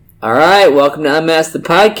All right, welcome to Unmasked the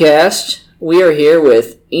Podcast. We are here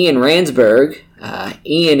with Ian Ransberg.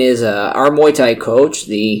 Ian is our Muay Thai coach,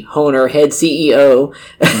 the owner, head CEO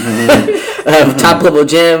of Top Level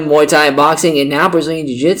Gym, Muay Thai and Boxing, and now Brazilian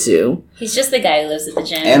Jiu-Jitsu. He's just the guy who lives at the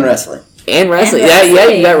gym. And wrestling. Yeah,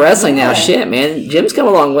 you got wrestling now. Shit, man. Gym's come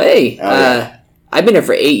a long way. Oh, yeah. I've been here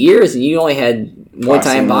for 8 years, and you only had Muay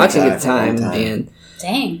Thai and Boxing at the time. And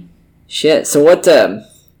dang. Shit. So what...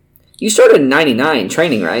 you started in 99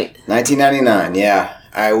 training, right? 1999, yeah.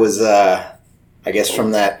 I was, I guess,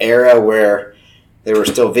 from that era where there were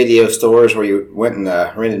still video stores where you went and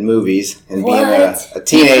rented movies. And what? Being a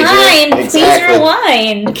teenager. Rewind. Exactly. Please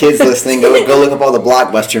rewind. Kids listening, go look up all the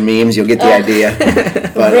Blockbuster memes. You'll get the idea.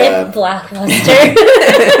 But, Rip Blockbuster.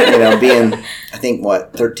 Being, I think,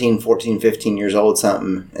 13, 14, 15 years old,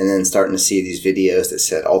 something, and then starting to see these videos that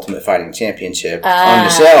said Ultimate Fighting Championship on the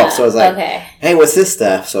shelf. So I was like, hey, what's this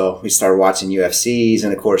stuff? So we started watching UFCs,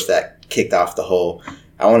 and of course that kicked off the whole,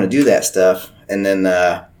 I want to do that stuff. And then,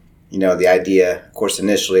 the idea, of course,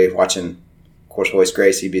 initially watching, of course, Royce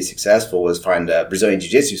Gracie be successful was find a Brazilian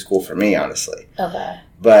Jiu-Jitsu school for me, honestly. Okay.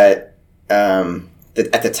 But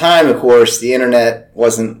at the time, of course, the internet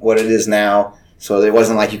wasn't what it is now. So it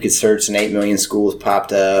wasn't like you could search and 8 million schools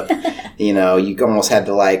popped up. You almost had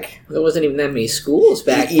to There wasn't even that many schools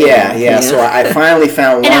back then. Yeah. So I finally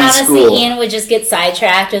found and one honestly, school. And honestly, Ian would just get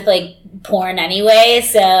sidetracked with porn anyway,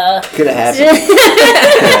 so... Could have happened.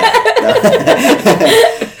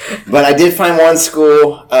 But I did find one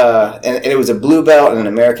school, and it was a blue belt and an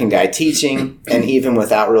American guy teaching. And even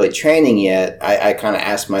without really training yet, I kind of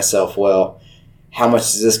asked myself, well, how much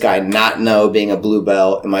does this guy not know being a blue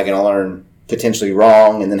belt? Am I going to learn potentially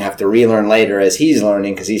wrong and then have to relearn later as he's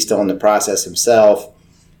learning because he's still in the process himself?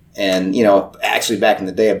 And, actually back in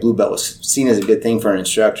the day, a blue belt was seen as a good thing for an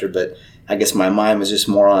instructor, but I guess my mind was just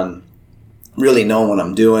more on really knowing what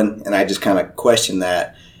I'm doing, and I just kind of questioned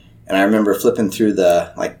that. And I remember flipping through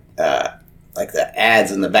the the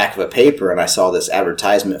ads in the back of a paper, and I saw this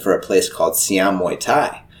advertisement for a place called Siam Muay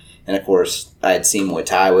Thai. And of course, I had seen Muay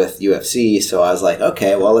Thai with UFC, so I was like,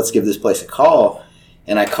 okay, well, let's give this place a call.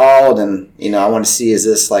 And I called, and I want to see, is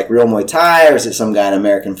this real Muay Thai, or is it some guy in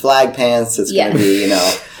American flag pants that's going to be,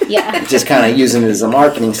 just kind of using it as a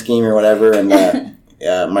marketing scheme or whatever. And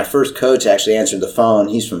my first coach actually answered the phone.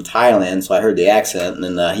 He's from Thailand, so I heard the accent,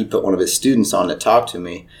 and then he put one of his students on to talk to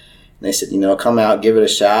me. And they said, come out, give it a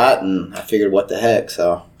shot, and I figured, what the heck?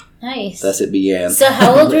 So nice. Thus it began. So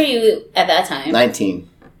how old were you at that time? 19.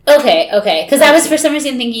 Okay. Because I was for some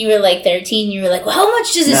reason thinking you were 13. You were like, well, how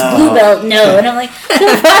much does this blue belt know? And I'm like,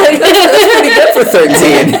 that's pretty good for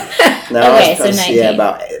 13. No, okay, so 19. Yeah,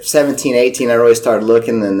 about 17, 18, I really started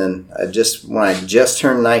looking, and then when I just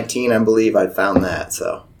turned 19, I believe I found that.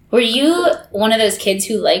 So. Were you one of those kids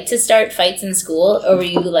who liked to start fights in school, or were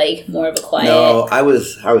you more of a quiet? No, I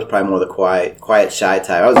was probably more the quiet, shy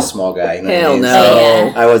type. I was a small guy. Hell no. Oh,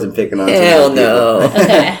 yeah. I wasn't picking on. Hell no.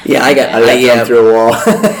 Okay. Yeah, I got through a wall.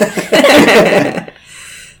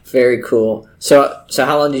 Very cool. So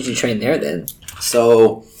how long did you train there then?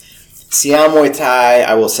 So, Siam Muay Thai,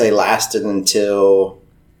 I will say, lasted until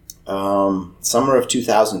summer of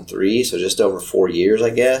 2003, so just over 4 years, I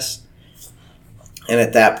guess. And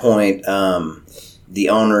at that point, the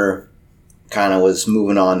owner kind of was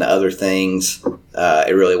moving on to other things.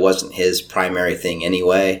 It really wasn't his primary thing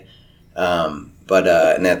anyway. But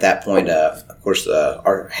at that point, of course,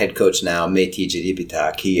 our head coach now, Meiti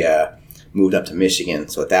Jiripitak, he moved up to Michigan.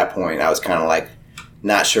 So at that point, I was kind of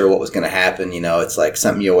not sure what was going to happen. It's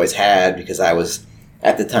something you always had, because I was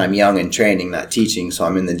at the time young and training, not teaching. So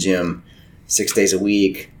I'm in the gym 6 days a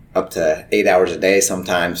week, up to 8 hours a day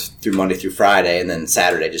sometimes, through Monday through Friday, and then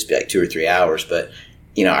Saturday just be 2 or 3 hours. But,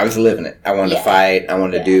 I was living it. I wanted to fight. I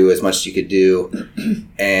wanted to do as much as you could do.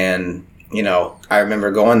 And, I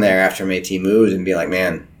remember going there after Meiti moved and being like,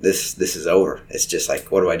 man, this is over. It's just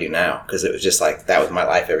what do I do now? Because it was just that was my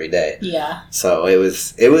life every day. Yeah. So it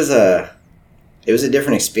was a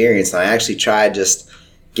different experience. And I actually tried just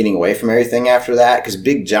getting away from everything after that, because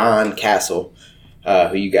Big John Castle,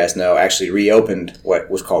 who you guys know, actually reopened what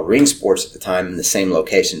was called Ring Sports at the time in the same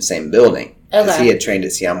location, same building. Because he had trained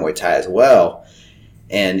at Siam Muay Thai as well.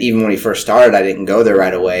 And even when he first started, I didn't go there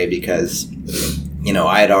right away because,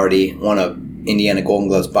 I had already won a Indiana Golden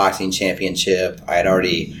Gloves boxing championship. I had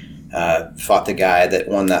already fought the guy that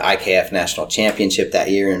won the IKF National Championship that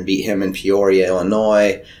year and beat him in Peoria,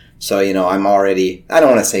 Illinois. So, I'm already, I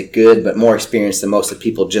don't want to say good, but more experienced than most of the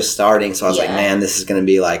people just starting. So I was like, man, this is going to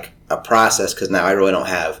be a process, because now I really don't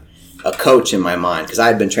have a coach in my mind, because I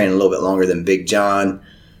had been training a little bit longer than Big John.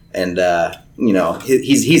 And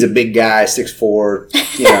he's a big guy, 6'4",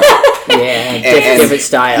 different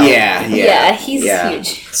style. Yeah, he's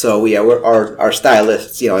huge. So we're our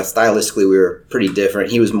stylists. Stylistically, we were pretty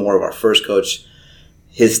different. He was more of our first coach.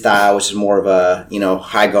 His style, which is more of a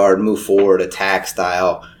high guard, move forward, attack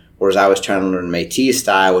style, whereas I was trying to learn Métis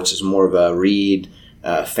style, which is more of a read,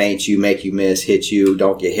 feint you, make you miss, hit you,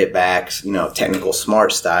 don't get hit backs, technical,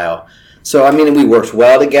 smart style. So we worked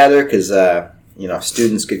well together because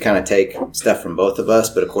students could kind of take stuff from both of us,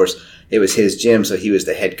 but of course it was his gym, so he was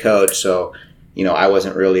the head coach. So I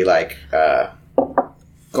wasn't really like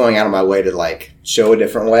going out of my way to like show a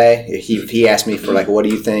different way. If he asked me for like, what do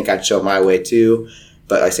you think, I'd show my way too.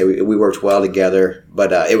 But like I say, we worked well together.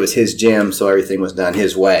 But it was his gym, so everything was done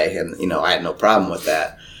his way, and I had no problem with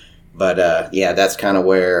that. But that's kind of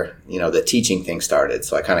where the teaching thing started.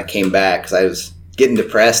 So I kind of came back because I was getting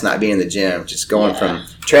depressed not being in the gym, just going from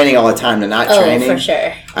training all the time to not training. Oh, for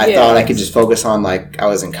sure. I thought I could just focus on, like, I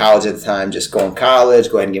was in college at the time, just go in college,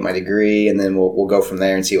 go ahead and get my degree, and then we'll go from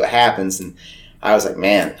there and see what happens. And I was like,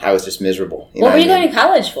 man, I was just miserable. What were you going to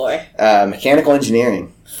college for? Mechanical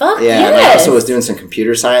engineering. Fuck yeah. And I also was doing some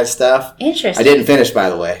computer science stuff. Interesting. I didn't finish, by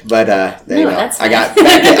the way, but that's I got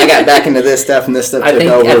back into this stuff, and this stuff took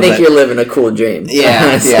over. I think you're living a cool dream.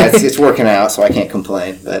 Yeah, it's working out, so I can't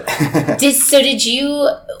complain. But did you,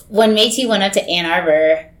 when Métis went up to Ann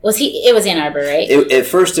Arbor? It was Ann Arbor, right? At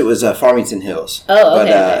first, it was Farmington Hills. Oh,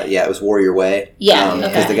 okay. But it was Warrior Way. Yeah,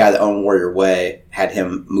 because the guy that owned Warrior Way had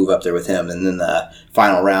him move up there with him, and then the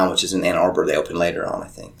final round, which is in Ann Arbor, they opened later on, I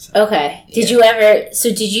think. So, okay. Did you ever? So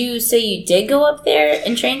did you say you did go up there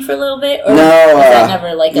and train for a little bit, or no? Was that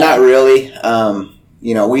never like not really.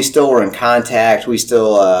 We still were in contact. We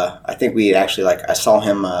still, I think we actually, like, I saw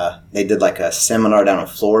him. They did like a seminar down in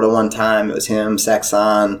Florida one time. It was him,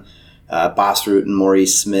 Saxon, Boss Root, and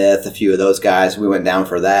Maurice Smith. A few of those guys. We went down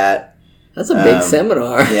for that. That's a big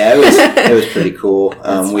seminar. Yeah, it was pretty cool.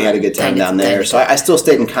 We had a good time down there. So I still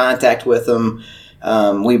stayed in contact with him.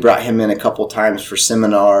 We brought him in a couple times for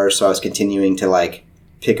seminars, so I was continuing to like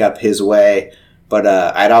pick up his way. But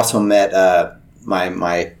I'd also met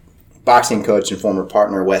my boxing coach and former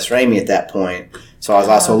partner Wes Ramey at that point, so I was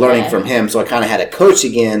also learning from him. So I kind of had a coach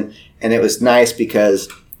again, and it was nice because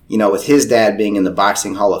with his dad being in the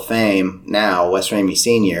Boxing Hall of Fame now, Wes Ramey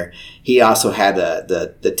Sr., he also had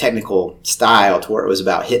the technical style to where it was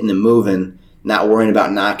about hitting and moving, not worrying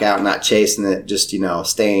about knockout, not chasing it, just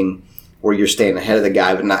staying where you're staying ahead of the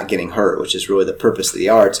guy but not getting hurt, which is really the purpose of the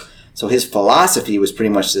arts. So his philosophy was pretty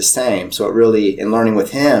much the same. So it really, in learning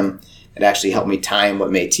with him, it actually helped me time what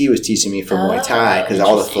Métis was teaching me for Muay Thai, because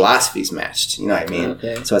all the philosophies matched. You know what I mean?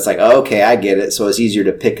 Okay. So it's like, okay, I get it. So it's easier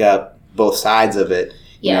to pick up both sides of it.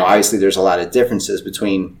 Yeah. Obviously there's a lot of differences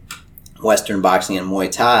between Western boxing and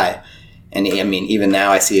Muay Thai. And even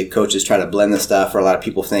now I see coaches try to blend the stuff, or a lot of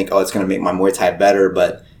people think, it's going to make my Muay Thai better,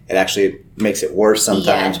 but it actually makes it worse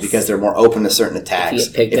sometimes because they're more open to certain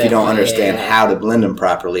attacks if you don't understand how to blend them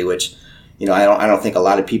properly, which I don't think a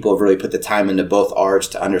lot of people have really put the time into both arts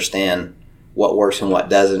to understand what works and what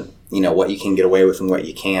doesn't, what you can get away with and what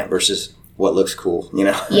you can't versus what looks cool,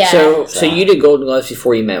 Yeah. So you did Golden Gloves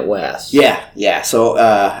before you met Wes. Yeah. So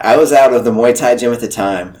I was out of the Muay Thai gym at the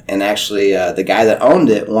time, and actually the guy that owned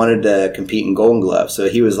it wanted to compete in Golden Gloves. So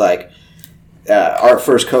he was like, our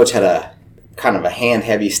first coach had a kind of a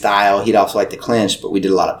hand-heavy style. He'd also like to clinch, but we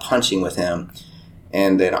did a lot of punching with him.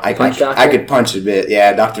 And then I could punch a bit.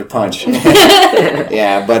 Yeah, Dr. Punch.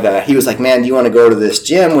 Yeah, but he was like, man, do you want to go to this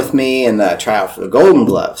gym with me and try out for the Golden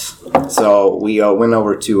Gloves? So we went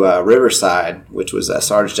over to Riverside, which was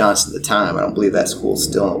Sarge Johnson at the time. I don't believe that school's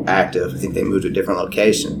still active. I think they moved to a different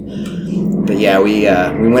location. But yeah, we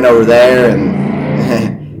went over there,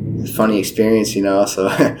 and funny experience,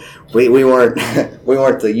 so we weren't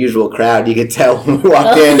the usual crowd. You could tell when we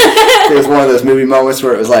walked in. It was one of those movie moments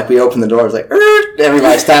where it was like we opened the door, it was like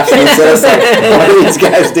everybody stops and looks at us like, what are these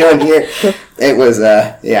guys doing here? It was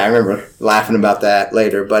I remember laughing about that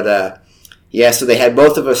later. But so they had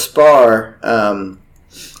both of us spar, and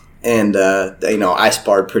I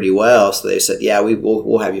sparred pretty well, so they said,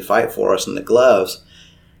 we'll have you fight for us in the gloves.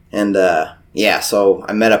 And so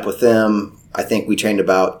I met up with them. I think we trained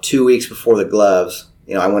about 2 weeks before the gloves.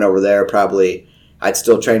 I went over there probably. I'd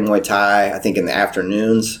still train Muay Thai, I think, in the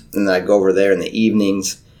afternoons, and then I'd go over there in the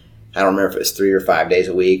evenings. I don't remember if it was 3 or 5 days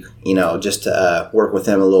a week, just to work with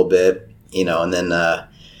him a little bit, and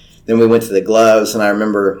then we went to the gloves, and I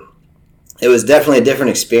remember it was definitely a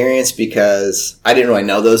different experience because I didn't really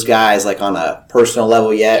know those guys, like, on a personal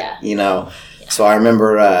level yet, So I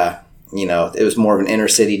remember, it was more of an inner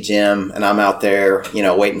city gym, and I'm out there,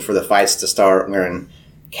 waiting for the fights to start, wearing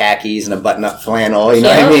khakis and a button-up flannel, you know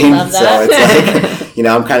Yeah, what I mean? love So that. it's like, you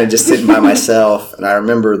know, I'm kind of just sitting by myself. And I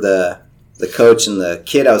remember the coach and the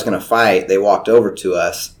kid I was going to fight, they walked over to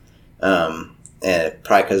us. And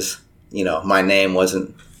probably because, you know, my name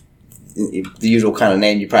wasn't the usual kind of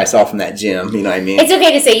name you probably saw from that gym, you know what I mean? It's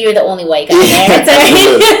okay to say you're the only white guy there. It's all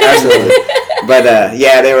right. Absolutely. But,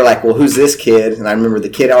 yeah, they were like, well, who's this kid? And I remember the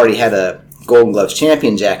kid already had a Golden Gloves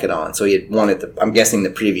champion jacket on, so he had won it, I'm guessing, the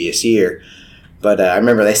previous year. But I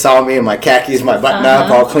remember they saw me in my khakis, my button up,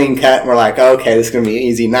 all clean cut, and we're like, okay, this is going to be an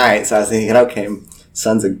easy night. So I was thinking, okay,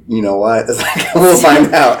 son's a, you know what? It's like, we'll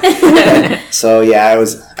find out. So, yeah,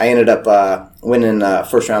 I ended up winning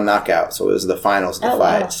first round knockout, so it was the finals of the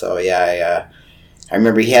fight. Wow. So, yeah, I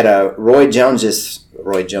remember he had a Roy Jones's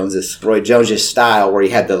style where he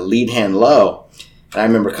had the lead hand low. And I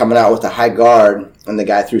remember coming out with a high guard, and the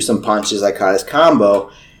guy threw some punches. I caught his combo.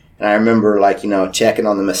 And I remember, like, you know, checking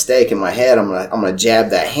on the mistake in my head. I'm gonna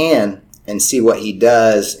jab that hand and see what he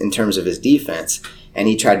does in terms of his defense. And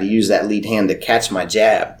he tried to use that lead hand to catch my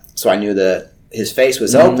jab. So I knew that his face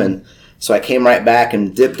was open. So I came right back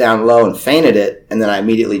and dipped down low and feinted it. And then I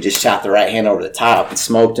immediately just shot the right hand over the top and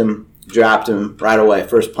smoked him, dropped him right away.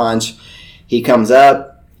 First punch. He comes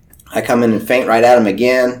up. I come in and feint right at him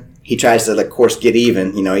again. He tries to, of course, get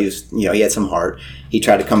even. You know, he had some heart. He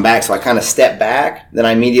tried to come back, so I kind of stepped back. Then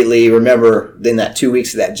I immediately remember in that 2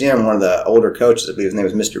 weeks of that gym, one of the older coaches, I believe his name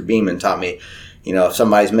was Mr. Beeman, taught me, you know, if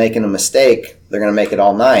somebody's making a mistake, they're going to make it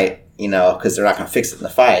all night, you know, because they're not going to fix it in the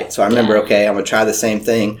fight. So I remember, okay, I'm going to try the same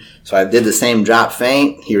thing. So I did the same drop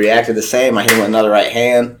feint. He reacted the same. I hit him with another right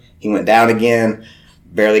hand. He went down again,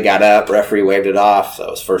 barely got up. Referee waved it off, so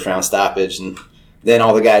it was first round stoppage, and then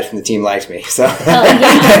all the guys from the team liked me. So.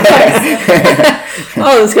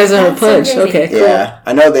 This guy's on a punch. So okay, cool. Yeah,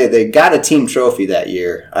 I know they got a team trophy that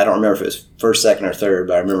year. I don't remember if it was first, second, or third,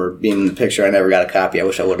 but I remember being in the picture. I never got a copy. I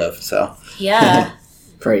wish I would have. So. Yeah.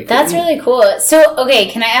 Pretty cool. That's really cool. So,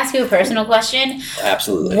 okay, can I ask you a personal question?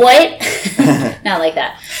 Absolutely. What? Not like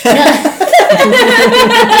that.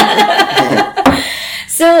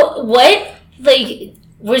 So, what, like,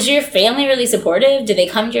 was your family really supportive? Did they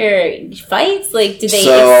come to your fights? Like, did they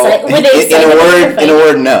were they excited? In a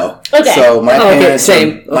word, no. Okay. So my parents,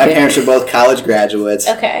 same. My parents are both college graduates.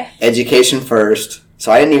 Okay. Education first.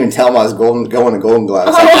 So I didn't even tell them I was going to Golden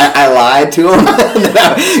Gloves. Oh. I lied to them.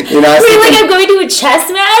 You know, I'm going to a chess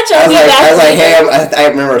match. I was like, hey, I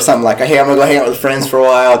remember something like, hey, I'm going to go hang out with friends for a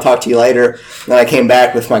while. I'll talk to you later. And then I came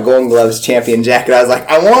back with my Golden Gloves champion jacket. I was like,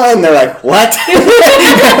 I won. They're like, what?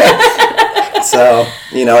 So,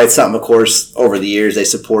 you know, it's something, of course, over the years they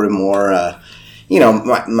supported more. You know,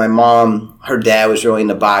 my mom, her dad was really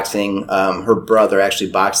into boxing. Her brother actually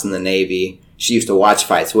boxed in the Navy. She used to watch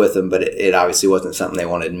fights with him, but it obviously wasn't something they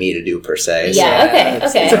wanted me to do per se. Yeah, so,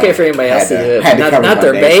 okay. It's okay for anybody else to do it. Not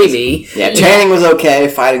their bases. Baby. Yeah, training was okay.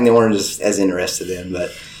 Fighting they weren't just as interested in,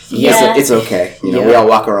 but it's okay. You know, we all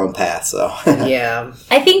walk our own path, so. Yeah.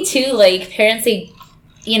 I think, too, like, parents, they,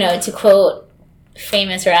 you know, to quote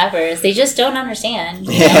famous rappers, they just don't understand.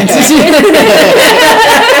 You know?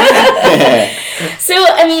 So,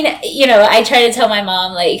 I mean, you know, I try to tell my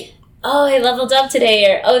mom, like, oh, I leveled up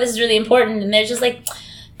today, or, oh, this is really important, and they're just like,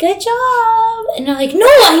 good job. And I'm like, no,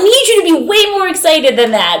 I need you to be way more excited than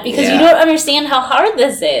that, because you don't understand how hard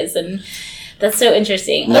this is, and that's so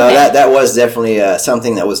interesting. No, okay. that was definitely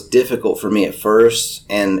something that was difficult for me at first,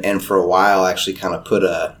 and for a while actually kind of put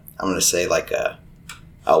I'm going to say like a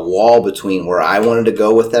wall between where I wanted to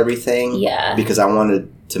go with everything, because I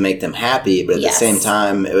wanted to make them happy, but at the same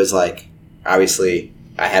time, it was like, obviously,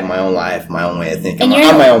 I had my own life, my own way of thinking.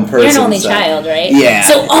 I'm my own person. You're an only child, right? Yeah.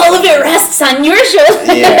 So all of it rests on your shoulders.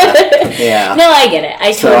 Yeah. No, I get it.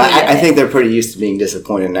 I think they're pretty used to being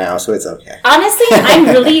disappointed now, so it's okay. Honestly, I'm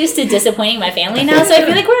really used to disappointing my family now, so I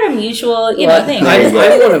feel like we're a mutual, thing. I'm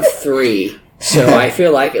one of three, so I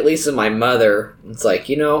feel like, at least with my mother, it's like,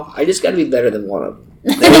 you know, I just got to be better than one of them.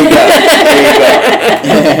 There you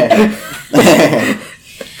go.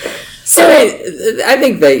 So I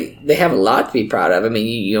think they have a lot to be proud of. I mean,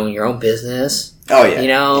 you own your own business. Oh, yeah. You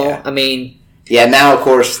know, yeah. I mean... Yeah, now, of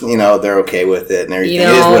course, you know, they're okay with it and everything. You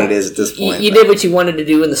know, it is what it is at this point. You did what you wanted to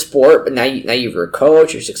do in the sport, but now you're a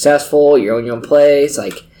coach, you're successful, you own your own place.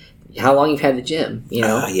 Like, how long you've had the gym, you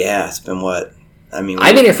know? Yeah, it's been what? I mean,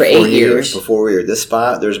 I've been here for 8 years. Before we were at this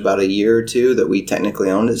spot, there's about a year or two that we technically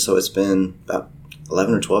owned it, so it's been about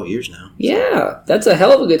 11 or 12 years now. Yeah, that's a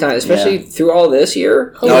hell of a good time, especially through all this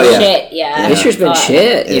year. Holy shit, yeah. This year's been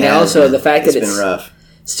shit, you know, so the fact that it's been rough.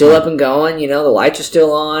 Still up and going, you know, the lights are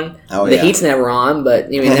still on. The heat's never on, but I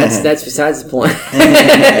mean that's besides the point.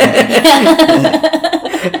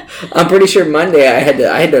 I'm pretty sure Monday I had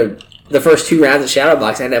to the first 2 rounds of shadow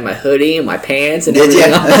boxing, I had to have my hoodie and my pants and Did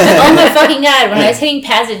everything ya? on. Oh my fucking god! When I was hitting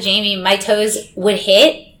pads with Jamie, my toes would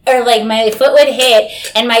hit. Or like my foot would hit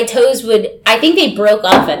and my toes would, I think they broke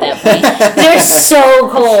off at that point. They were so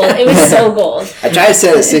cold. It was so cold. I try to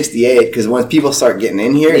set it at 68 because once people start getting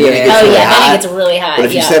in here, then it gets Oh really yeah, hot. then it gets really hot. But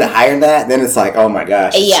if you set it higher than that, then it's like, oh my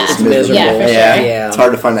gosh, Yeah. just It's miserable. Yeah, for sure. Yeah. It's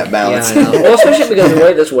hard to find that Yeah, balance. I know. Well, especially because the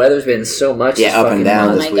way this weather's been so much. Yeah, this up and fucking down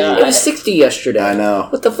month. this my week. God. It was 60 yesterday. I know.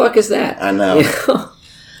 What the fuck is that? I know. You know?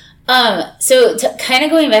 So kind of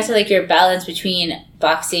going back to like your balance between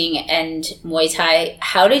boxing and Muay Thai,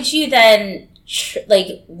 how did you then,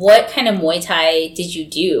 like, what kind of Muay Thai did you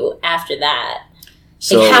do after that?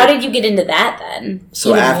 So, Like, how did you get into that then? so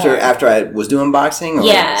Even after more? after I was doing boxing? Or,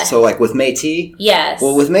 Yeah. So like with Métis? Yes.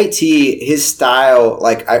 Well, with Métis, his style,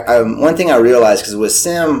 like, I one thing I realized, because with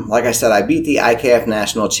Sim, like I said, I beat the IKF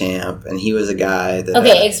national champ, and he was a guy that...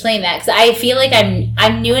 Okay, explain that, because I feel like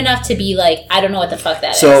I'm new enough to be like, I don't know what the fuck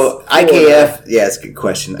that is. So IKF, yeah, it's a good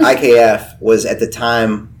question. IKF was at the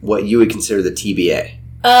time what you would consider the TBA.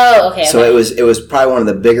 Oh, okay. So okay. it was probably one of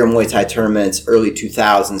the bigger Muay Thai tournaments, early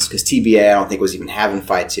 2000s, because TBA I don't think was even having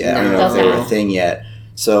fights yet. I don't know if they were a thing yet.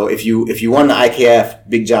 So if you won the IKF,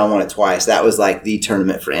 Big John won it twice. That was like the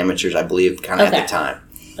tournament for amateurs, I believe, kind of at the time.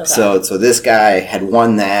 Okay. So this guy had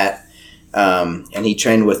won that, and he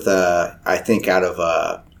trained with I think out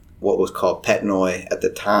of what was called Petnoy at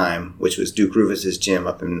the time, which was Duke Rufus's gym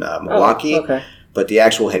up in Milwaukee. Oh, okay. But the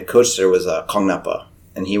actual head coach there was Kongnapa,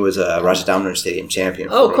 and he was a Raja Damner Stadium champion.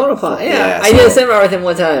 Oh, for- Konapa. Yeah. so- I did a seminar with him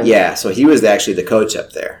one time. Yeah, so he was actually the coach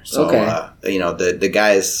up there. So, Okay. the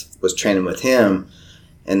guys was training with him,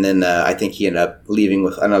 and then I think he ended up leaving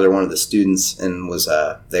with another one of the students, and was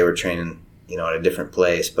they were training, at a different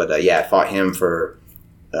place. But I fought him for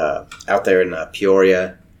out there in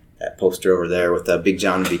Peoria, that poster over there with Big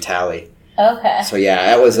John Vitale. Okay. So yeah,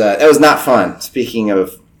 that was not fun. Speaking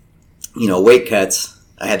of, weight cuts,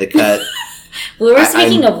 I had to cut. We were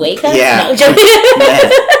speaking of weight cuts? Yeah. No, I'm joking.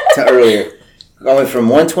 To earlier. Going from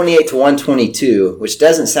 128 to 122, which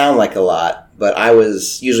doesn't sound like a lot, but I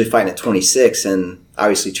was usually fighting at 26 and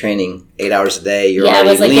obviously training 8 hours a day. You're Yeah, I already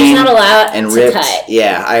was like, lean there's not a lot and to ripped. cut.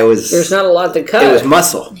 Yeah, I was. There's not a lot to cut. It was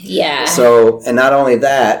muscle. Yeah. So, and not only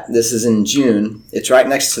that, this is in June. It's right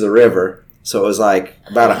next to the river, so it was like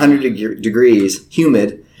about 100 degrees,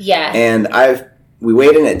 humid, Yeah. and we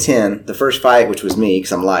weighed in at 10. The first fight, which was me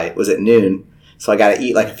because I'm light, was at noon. So I got to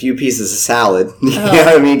eat like a few pieces of salad. You know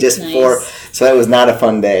what I mean? Just nice. before. So that was not a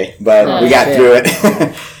fun day, but we got shit. through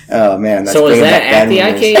it. Oh man, that's So was bringing that back at bad the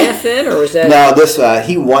memories. IKF then, or was that? No, this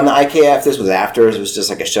he won the IKF. This was after. It was just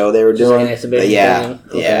like a show they were Just like doing. an exhibition But yeah, thing?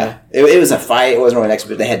 Okay. yeah. It was a fight. It wasn't really an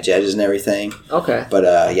exhibition. They had judges and everything. Okay.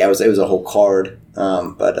 But yeah, it was a whole card.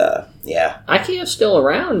 Yeah. IKF's still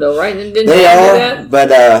around though, right? Didn't They do are, that?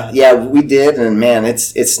 but yeah, we did, and man,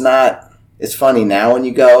 it's not. It's funny now when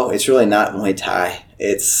you go. It's really not Muay Thai.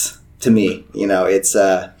 It's, to me, it's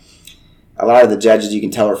a lot of the judges you can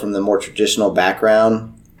tell are from the more traditional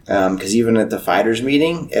background. Because even at the fighters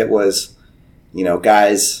meeting, it was,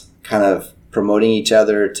 guys kind of promoting each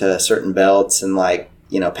other to certain belts and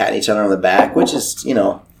patting each other on the back, which is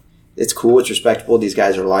it's cool, it's respectable. These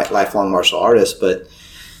guys are lifelong martial artists, but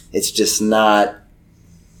it's just not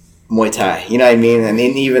Muay Thai, you know what I mean? And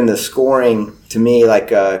even the scoring, to me,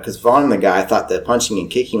 because Vaughn, the guy, I thought the punching and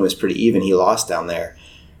kicking was pretty even. He lost down there.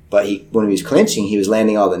 But when he was clinching, he was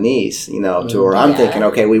landing all the knees, to where I'm thinking,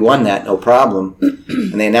 okay, we won that, no problem.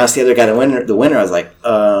 And they announced the other guy the winner. I was like,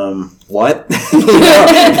 what?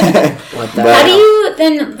 What the How do you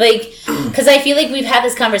then, because I feel like we've had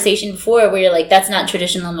this conversation before where you're like, that's not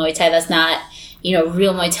traditional Muay Thai, that's not,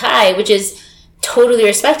 real Muay Thai, which is totally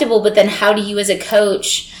respectable, but then how do you as a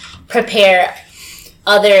coach prepare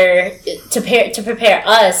to prepare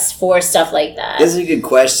us for stuff like that? This is a good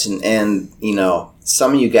question. And,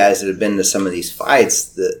 some of you guys that have been to some of these fights,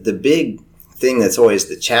 the big thing that's always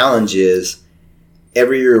the challenge is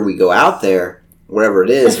every year we go out there, wherever it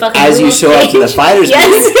is, The fucking as you rules show up to the change. fighters Yes.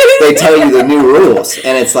 meeting, they tell you the new rules.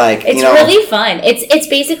 And it's like, It's really fun. It's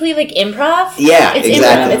basically like improv. Yeah, It's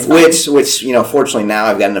exactly. improv. It's fun. Which fortunately now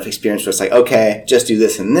I've got enough experience where it's like, okay, just do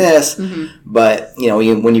this and this. Mm-hmm. But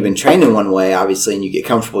when you've been training one way, obviously, and you get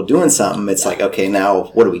comfortable doing something, it's like, okay,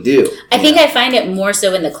 now what do we do? I think I find it more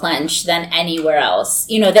so in the clench than anywhere else.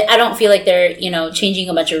 I don't feel like they're, changing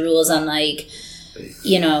a bunch of rules on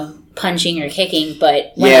punching or kicking,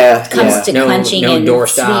 but when it comes to clenching no and door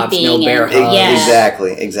stops, sweeping no bear and, hugs. yeah.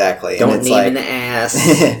 Exactly. Don't And it's knee him in the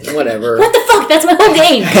ass. Whatever. What the fuck? That's my whole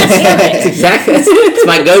game. That's exactly. It's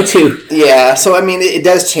my go-to. Yeah, so I mean, it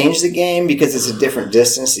does change the game because it's a different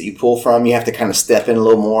distance that you pull from. You have to kind of step in a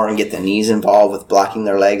little more and get the knees involved with blocking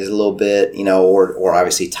their legs a little bit, or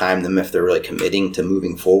obviously time them if they're really committing to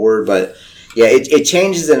moving forward. But yeah, it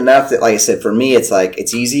changes it enough that, like I said, for me, it's like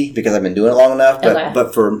it's easy because I've been doing it long enough.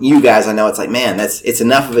 But for you guys, I know it's like, man, it's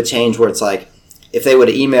enough of a change where it's like if they would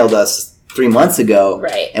have emailed us 3 months ago,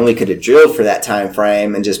 right, and we could have drilled for that time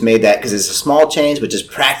frame and just made that, because it's a small change, but just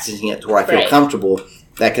practicing it to where I feel comfortable,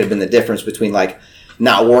 that could have been the difference between like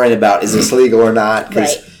not worrying about is this legal or not.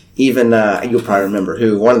 Because even you'll probably remember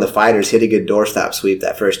one of the fighters hit a good doorstop sweep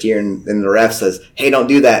that first year, and then the ref says, "Hey, don't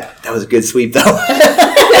do that. That was a good sweep, though."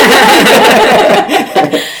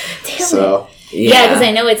 So. Yeah, because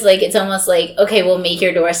I know it's almost like, okay, we'll make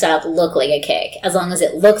your doorstop look like a kick. As long as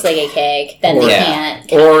it looks like a kick, then they can't.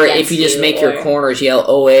 Or if you just make your corners yell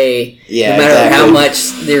OA, no matter how much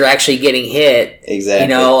they're actually getting hit.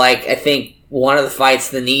 Exactly. I think one of the fights,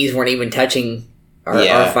 the knees weren't even touching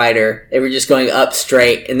our fighter. They were just going up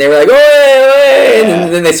straight, and they were like, OA!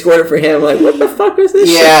 And then they scored it for him. Like, what the fuck was this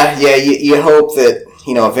shit? You hope that,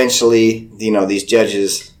 eventually, these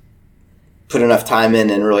judges put enough time in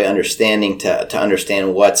and really understanding to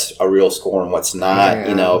understand what's a real score and what's not,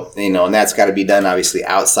 and that's got to be done obviously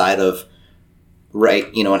outside of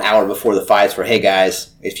an hour before the fights where, hey guys,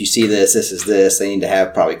 if you see this is this. They need to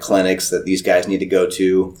have probably clinics that these guys need to go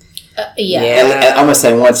to. I'm gonna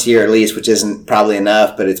say once a year at least, which isn't probably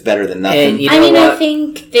enough, but it's better than nothing. I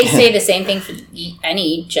think they say the same thing for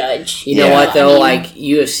any judge. You know what though? Like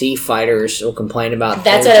UFC fighters will complain about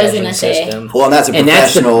that's what I was gonna say. Well, and that's a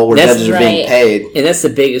professional where judges are being paid, and that's the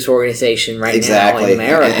biggest organization now in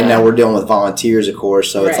America. And now we're dealing with volunteers, of course.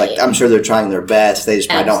 So it's like I'm sure they're trying their best. They just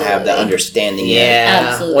probably don't have the understanding yet.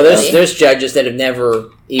 Absolutely. Well, there's judges that have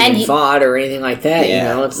never even fought or anything like that.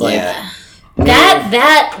 It's like.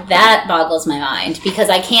 That boggles my mind, because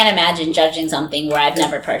I can't imagine judging something where I've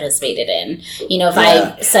never participated in. If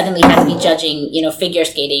I suddenly had to be judging, figure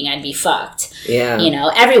skating, I'd be fucked. Yeah.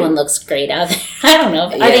 Everyone looks great out there. I don't know.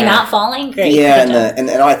 Are they not falling? Great. Yeah,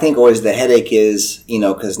 and I think always the headache is,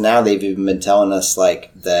 because now they've even been telling us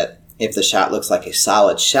like that if the shot looks like a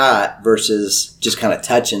solid shot versus just kind of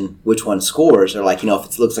touching, which one scores. They're like, if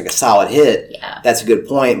it looks like a solid hit, that's a good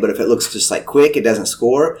point. But if it looks just like quick, it doesn't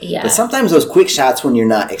score. Yeah. But sometimes those quick shots, when you're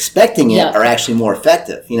not expecting it, are actually more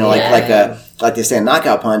effective. Like they say, a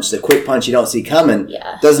knockout punch, the quick punch you don't see coming,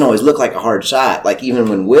 doesn't always look like a hard shot. Like even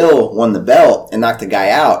when Will won the belt and knocked the guy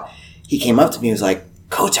out, he came up to me and was like,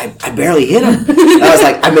 "Coach, I barely hit him." And I was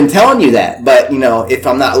like, "I've been telling you that." But, if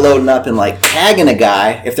I'm not loading up and, like, tagging a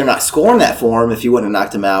guy, if they're not scoring that for him, if you wouldn't have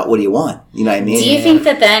knocked him out, what do you want? You know what I mean? Do you think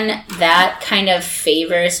that then that kind of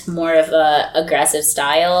favors more of a aggressive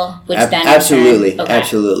style? Absolutely.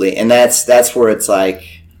 And that's where it's like,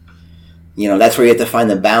 that's where you have to find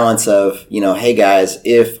the balance of, hey, guys,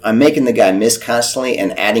 if I'm making the guy miss constantly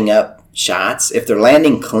and adding up shots, if they're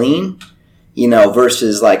landing clean,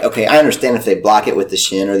 versus like, okay, I understand if they block it with the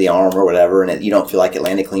shin or the arm or whatever, and you don't feel like it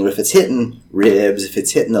landed clean. But if it's hitting ribs, if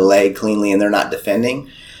it's hitting the leg cleanly and they're not defending,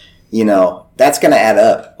 that's going to add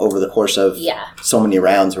up over the course of so many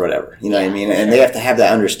rounds or whatever. You know what I mean? And they have to have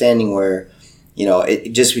that understanding where,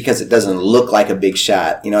 it just because it doesn't look like a big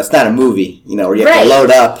shot, it's not a movie, where you have to load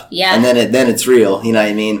up and then it's real. You know what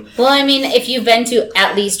I mean? Well, I mean, if you've been to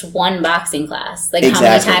at least one boxing class, like how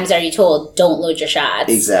many times are you told don't load your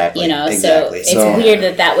shots? Exactly. So it's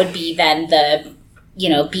weird that would be then the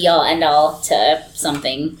be all end all to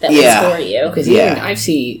something that would score you. Because I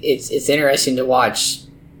see it's interesting to watch,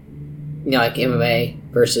 like MMA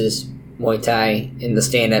versus Muay Thai in the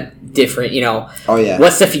stand up different.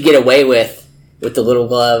 What stuff you get away with the little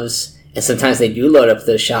gloves, and sometimes they do load up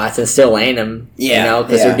those shots and still land them.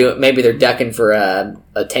 Because they're ducking for a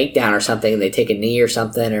takedown or something, and they take a knee or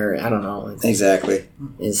something, or I don't know. Exactly.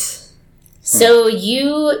 So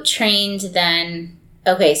you trained then?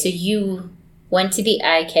 Okay, so you went to the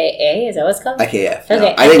IKA. Is that what it's called? IKF. Okay,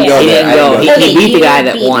 no, I didn't go there. He beat the guy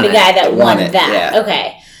that won it. Yeah.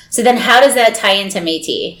 Okay. So then, how does that tie into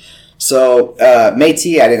Métis? So,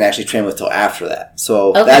 Métis, I didn't actually train with till after that.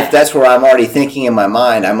 So, that's where I'm already thinking in my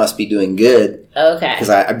mind, I must be doing good. Okay. Because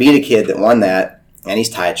I beat a kid that won that, and he's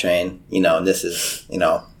Thai trained, and this is,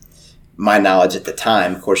 my knowledge at the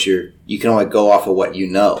time. Of course, you can only go off of what you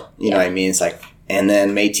know. You know what I mean? It's like, and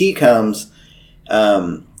then Métis comes,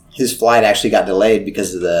 his flight actually got delayed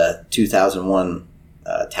because of the 2001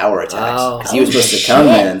 tower attacks. Because he was supposed to come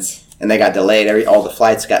in. And they got delayed. All the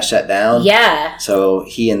flights got shut down. Yeah. So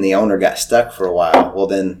he and the owner got stuck for a while. Well,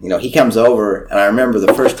 then, he comes over, and I remember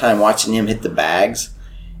the first time watching him hit the bags,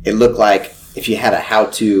 it looked like if you had a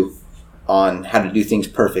how-to on how to do things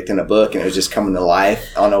perfect in a book, and it was just coming to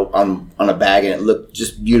life on a bag, and it looked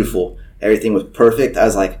just beautiful. Everything was perfect. I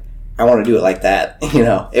was like, I want to do it like that.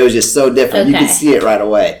 It was just so different. You could see it right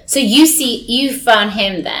away. So you found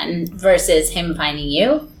him then versus him finding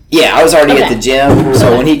you? Yeah, I was already at the gym,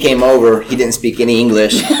 so when he came over, he didn't speak any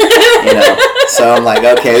English, So I'm like,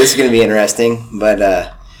 okay, this is going to be interesting.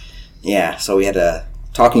 But, so we had a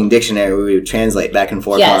talking dictionary we would translate back and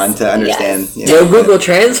forth on to understand. Yes. Google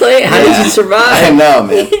Translate? How did you survive? I know,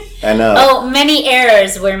 man. I know. Oh, many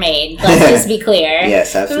errors were made. Let's just be clear.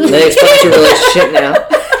 Yes, absolutely. They expect your relationship now.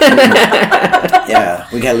 Yeah,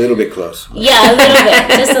 we got a little bit close. Yeah, a little bit.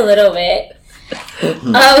 Just a little bit.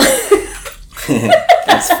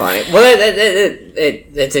 That's funny. Well,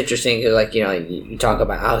 it's interesting because, you talk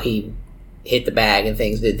about how he hit the bag and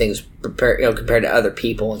did things compared to other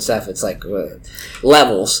people and stuff. It's like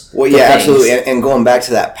levels. Well, yeah, absolutely. And going back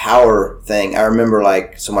to that power thing, I remember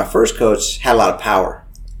so my first coach had a lot of power.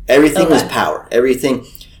 Everything was power. Everything.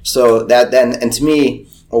 So and to me,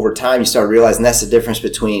 over time, you start realizing that's the difference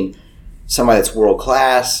between somebody that's world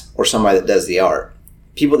class or somebody that does the art.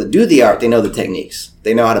 People that do the art, they know the techniques.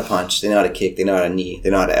 They know how to punch. They know how to kick. They know how to knee. They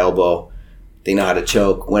know how to elbow. They know how to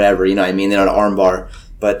choke, whatever. You know what I mean? They know how to arm bar.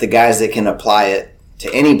 But the guys that can apply it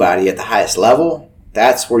to anybody at the highest level,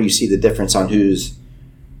 that's where you see the difference on who's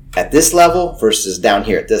at this level versus down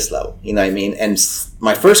here at this level. You know what I mean? And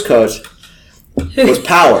my first coach was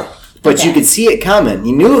power. But you could see it coming.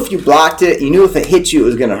 You knew if you blocked it, you knew if it hit you, it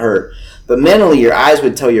was going to hurt. But mentally, your eyes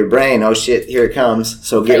would tell your brain, oh, shit, here it comes.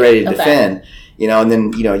 So get ready to defend. And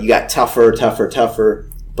then, you got tougher.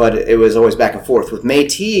 But it was always back and forth. With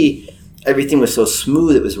Métis, everything was so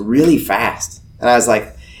smooth. It was really fast. And I was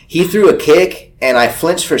like, he threw a kick, and I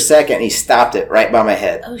flinched for a second, and he stopped it right by my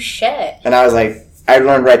head. Oh, shit. And I was like, I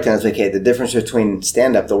learned right then, I was like, okay, the difference between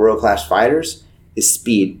stand-up, the world-class fighters, is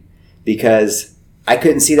speed. Because I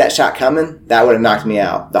couldn't see that shot coming. That would have knocked me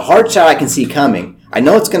out. The hard shot I can see coming. I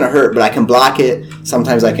know it's going to hurt, but I can block it.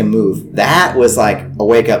 Sometimes I can move. That was like a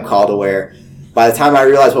wake-up call to where by the time I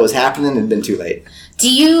realized what was happening, it had been too late.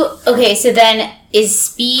 So then is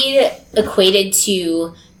speed equated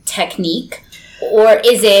to technique? Or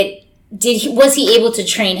was he able to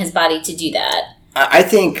train his body to do that? I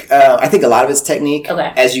think a lot of it's technique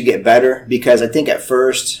as you get better, because I think at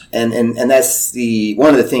first, and that's one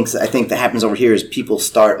of the things that I think that happens over here is people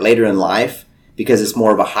start later in life because it's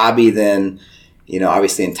more of a hobby than,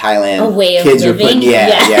 obviously in Thailand, a way of kids living. are putting,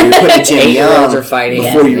 you're putting the gym young are fighting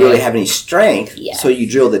before you really have any strength. Yeah. So you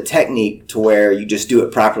drill the technique to where you just do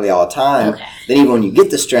it properly all the time. Okay. Then even when you get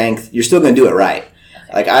the strength, you're still going to do it right.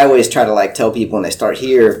 Okay. Like I always try to tell people when they start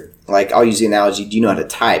here, I'll use the analogy, do you know how to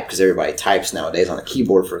type? Because everybody types nowadays on a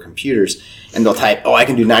keyboard for computers. And they'll type, I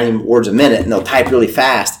can do 90 words a minute. And they'll type really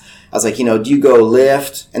fast. I was like, do you go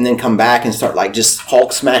lift and then come back and start just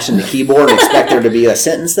Hulk smashing the keyboard and expect there to be a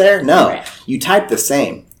sentence there? No. Right. You type the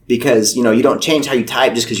same because, you don't change how you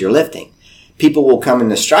type just because you're lifting. People will come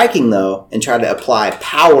into striking, though, and try to apply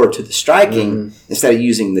power to the striking instead of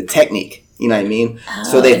using the technique. You know what I mean?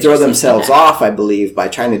 So they throw themselves off, I believe, by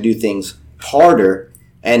trying to do things harder.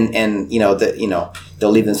 And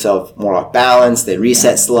they'll leave themselves more off balance. They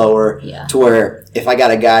reset slower to where if I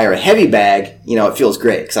got a guy or a heavy bag, it feels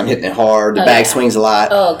great because I'm hitting it hard. The bag swings a lot.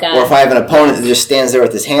 Oh, God. Or if I have an opponent that just stands there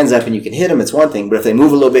with his hands up and you can hit him, it's one thing. But if they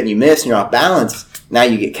move a little bit and you miss and you're off balance, now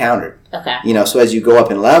you get countered. Okay. So as you go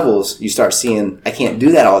up in levels, you start seeing, I can't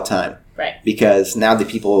do that all the time. Right. Because now the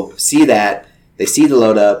people see that, they see the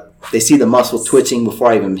load up, they see the muscle twitching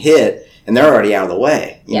before I even hit, and they're already out of the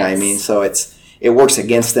way. You know what I mean? So it works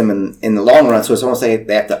against them in the long run. So it's almost like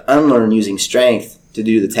they have to unlearn using strength to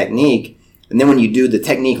do the technique. And then when you do the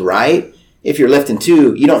technique right, if you're lifting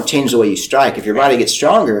too, you don't change the way you strike. If your body gets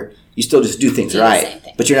stronger, you still just do things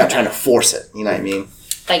right. But you're not trying to force it. You know what I mean?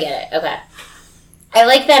 I get it. Okay. I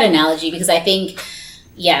like that analogy because I think,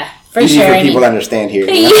 for easy sure. for people to understand here.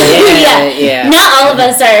 Yeah. Not all of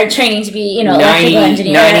us are training to be, electrical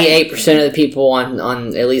engineers. 98% of the people on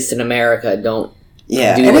at least in America don't.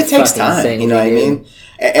 Yeah, and it takes time, you know what I mean?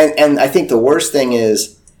 And I think the worst thing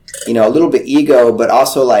is, a little bit ego, but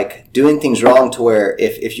also doing things wrong to where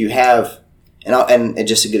if you have, and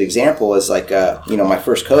just a good example is my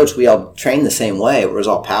first coach, we all trained the same way. It was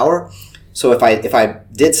all power. So if I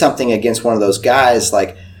did something against one of those guys,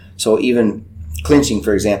 so even clinching,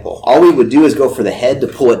 for example, all we would do is go for the head to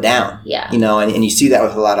pull it down. Yeah. And you see that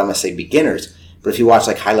with a lot of, I'm going to say beginners. But if you watch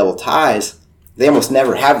high-level Thais, they almost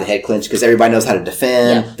never have the head clinch because everybody knows how to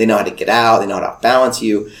defend. Yeah. They know how to get out. They know how to balance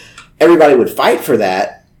you. Everybody would fight for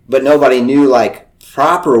that, but nobody knew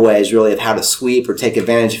proper ways really of how to sweep or take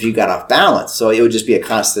advantage if you got off balance. So it would just be a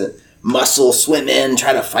constant muscle, swim in,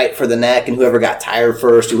 try to fight for the neck, and whoever got tired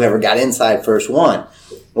first, whoever got inside first won.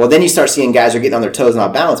 Well, then you start seeing guys are getting on their toes and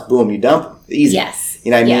off balance. Boom, you dump them. Easy. Yes.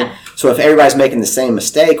 You know what I mean? So if everybody's making the same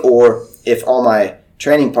mistake, or if all my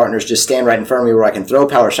training partners just stand right in front of me where I can throw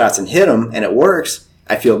power shots and hit them, and it works,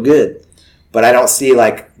 I feel good. But I don't see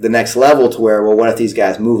like the next level to where, well, what if these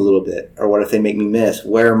guys move a little bit? Or what if they make me miss?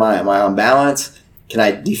 Where am I? Am I on balance? Can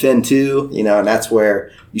I defend too? You know, and that's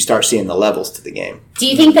where you start seeing the levels to the game. Do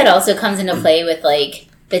you think that also comes into play with like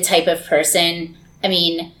the type of person? I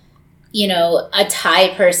mean, you know, a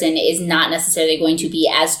Thai person is not necessarily going to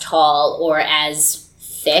be as tall or as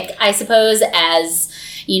thick, I suppose, as,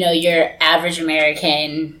 you know, your average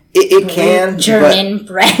American. It can, German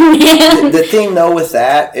bred man. The thing though with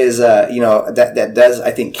that is, you know, that does,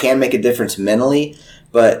 I think, can make a difference mentally.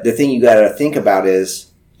 But the thing you got to think about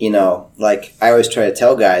is, you know, like I always try to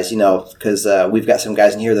tell guys, you know, because we've got some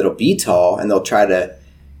guys in here that'll be tall and they'll try to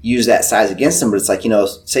use that size against them. But it's like, you know,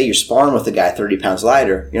 say you're sparring with a guy 30 pounds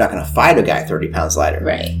lighter, you're not going to fight a guy 30 pounds lighter.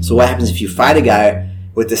 Right. So what happens if you fight a guy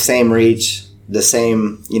with the same reach, the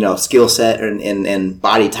same, you know, skill set and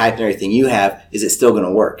body type and everything you have? Is it still going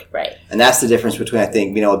to work? Right. And that's the difference between, I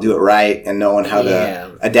think, being able to do it right and knowing how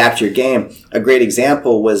to adapt your game. A great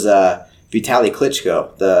example was Vitaly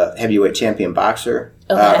Klitschko, the heavyweight champion boxer.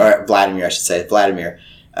 Okay. Or Vladimir, I should say. Vladimir.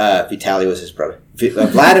 Vitaly was his brother.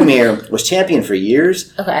 Vladimir was champion for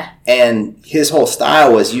years. Okay. And his whole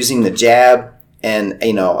style was using the jab and,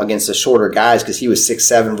 you know, against the shorter guys, because he was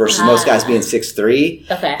 6'7" versus most guys being 6'3".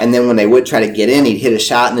 Okay. And then when they would try to get in, he'd hit a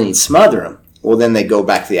shot and then he'd smother him. Well, then they'd go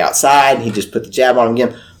back to the outside and he'd just put the jab on him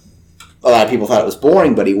again. A lot of people thought it was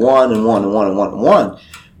boring, but he won and won and won and won and won.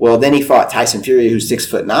 Well, then he fought Tyson Fury, who's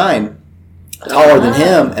 6'9", taller than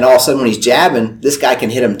him, and all of a sudden when he's jabbing, this guy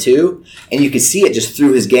can hit him too, and you could see it just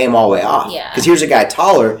threw his game all the way off. Yeah. Because here's a guy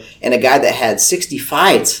taller, and a guy that had 60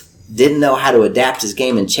 fights didn't know how to adapt his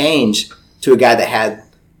game and change to a guy that had,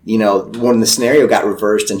 you know, when the scenario got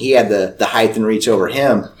reversed and he had the height and reach over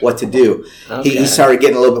him, what to do. Okay. He started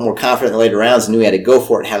getting a little bit more confident in the later rounds and knew he had to go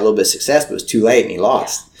for it and had a little bit of success, but it was too late and he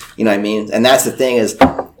lost. You know what I mean? And that's the thing is,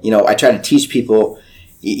 you know, I try to teach people,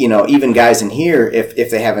 you know, even guys in here, if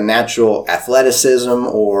they have a natural athleticism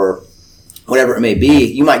or whatever it may be,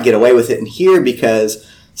 you might get away with it in here because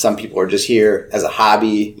some people are just here as a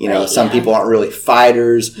hobby. You know, right, some people aren't really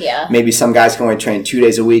fighters. Yeah. Maybe some guys can only train 2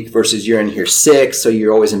 days a week versus you're in here 6, so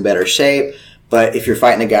you're always in better shape. But if you're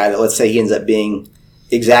fighting a guy that, let's say he ends up being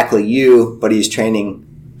exactly you, but he's training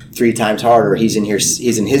 3 times harder, he's in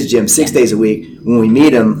his gym 6 days a week, when we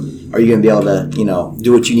meet him, are you going to be able to, you know,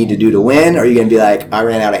 do what you need to do to win? Or are you going to be like, I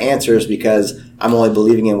ran out of answers because I'm only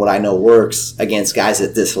believing in what I know works against guys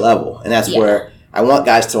at this level? And that's where I want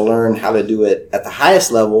guys to learn how to do it at the highest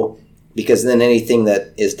level, because then anything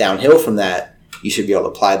that is downhill from that, you should be able to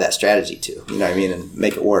apply that strategy to, you know what I mean, and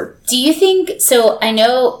make it work. Do you think, so I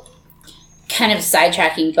know, kind of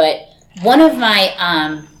sidetracking, but one of my,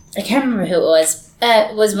 I can't remember who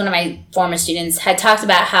it was one of my former students, had talked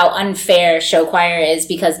about how unfair show choir is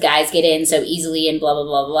because guys get in so easily and blah, blah,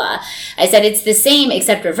 blah, blah. I said it's the same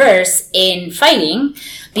except reverse in fighting,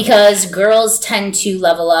 because girls tend to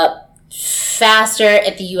level up faster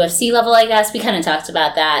at the UFC level, I guess. We kind of talked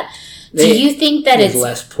about that. Do you think that there's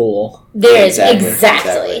less pull? There is,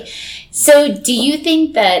 exactly. So do you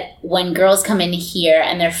think that when girls come in here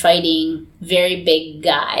and they're fighting very big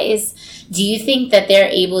guys, do you think that they're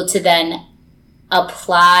able to then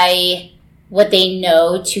apply what they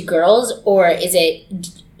know to girls, or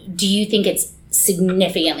do you think it's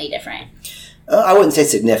significantly different? I wouldn't say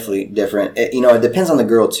significantly different. You know, it depends on the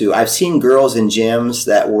girl too. I've seen girls in gyms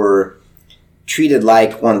that were treated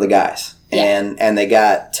like one of the guys, and they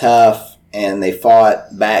got tough and they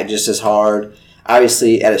fought back just as hard.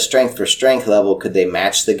 Obviously, at a strength for strength level, could they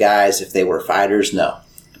match the guys if they were fighters? No.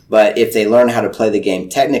 But if they learn how to play the game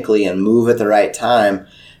technically and move at the right time,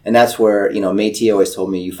 and that's where, you know, Métis always told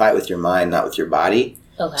me, you fight with your mind, not with your body.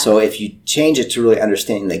 Okay. So if you change it to really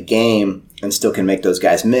understanding the game and still can make those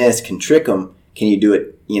guys miss, can trick them, can you do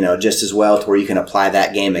it, you know, just as well to where you can apply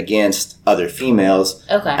that game against other females?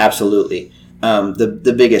 Okay. Absolutely.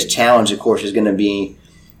 The biggest challenge, of course, is going to be,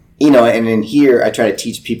 you know, and in here I try to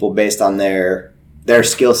teach people based on their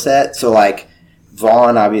skill set. So like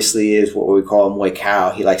Vaughn obviously is what we call a Muay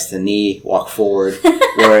Cow. He likes to knee, walk forward.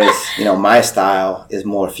 Whereas, you know, my style is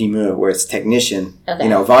more femur, where it's technician. Okay. You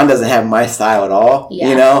know, Vaughn doesn't have my style at all,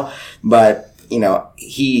 you know, but, you know,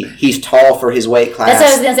 he's tall for his weight class. That's what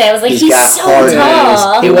I was going to say. I was like, he's got so hard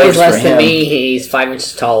tall. He It weighs works less for than him. me. He's 5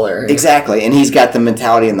 inches taller. Exactly. And he's got the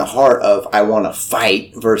mentality and the heart of, I want to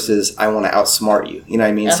fight versus I want to outsmart you. You know what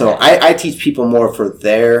I mean? Okay. So I teach people more for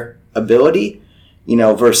their ability.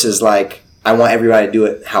 versus like I want everybody to do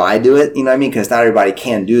it how I do it, you know what I mean? Because not everybody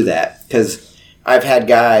can do that. Because I've had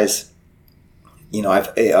guys,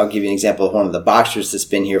 I'll give you an example of one of the boxers that's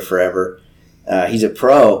been here forever. He's a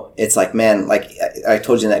pro. It's like, man, like I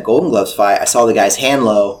told you in that Golden Gloves fight, I saw the guy's hand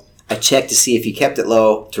low. I checked to see if he kept it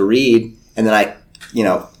low to read, and then I,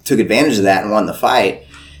 took advantage of that and won the fight.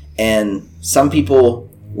 And some people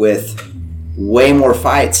with way more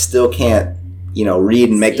fights still can't, read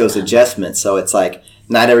and make those adjustments. So it's like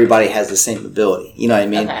not everybody has the same ability. You know what I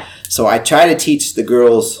mean? Okay. So I try to teach the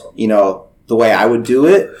girls, the way I would do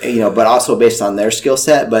it, but also based on their skill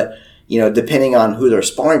set. But, depending on who their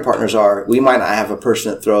sparring partners are, we might not have a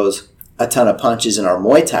person that throws a ton of punches in our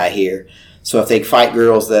Muay Thai here. So if they fight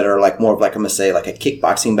girls that are like more of like, I'm going to say like a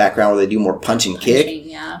kickboxing background where they do more punch and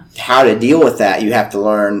kick, how to deal with that, you have to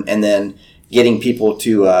learn. And then getting people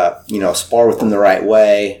to, spar with them the right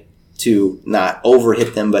way, to not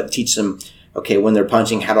overhit them, but teach them, okay, when they're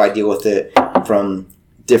punching, how do I deal with it from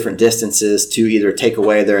different distances, to either take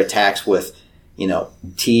away their attacks with,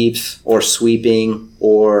 teeps or sweeping,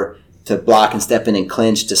 or to block and step in and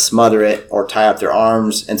clinch to smother it, or tie up their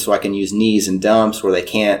arms. And so I can use knees and dumps where they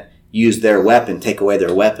can't use their weapon, take away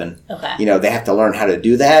their weapon. Okay. They have to learn how to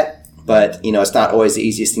do that. But, it's not always the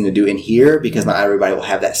easiest thing to do in here because not everybody will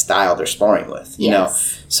have that style they're sparring with, you know.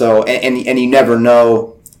 So, and you never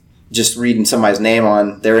know just reading somebody's name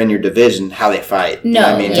on, they're in your division, how they fight. No,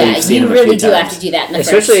 I mean, you really do have to do that in the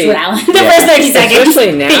first round, the Yeah. first 30 seconds.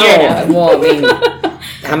 Especially now. Well, I mean,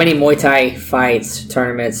 how many Muay Thai fights,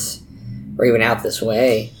 tournaments are even out this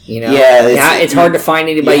way? Yeah, it's hard to find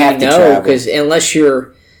anybody you have to know, travel. because unless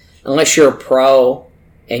you're a pro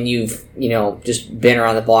and you've just been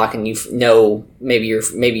around the block and maybe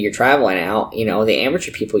you're traveling out. The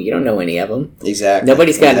amateur people, you don't know any of them. Exactly.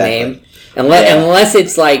 Nobody's got a name unless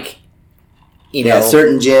it's like.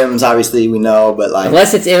 Certain gyms, obviously, we know, but like...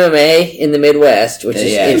 Unless it's MMA in the Midwest, which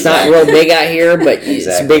is it's not real big out here, but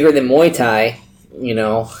it's bigger than Muay Thai,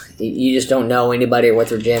 you just don't know anybody or what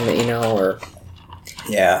their gym, or...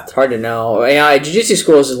 Yeah. It's hard to know. Jiu-jitsu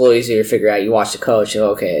schools is a little easier to figure out. You watch the coach,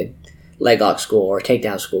 okay, leg lock school or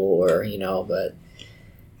takedown school, or, but...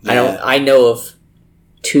 Yeah. I know of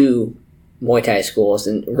 2 Muay Thai schools,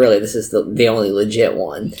 and really this is the only legit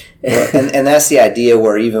one. Well, and that's the idea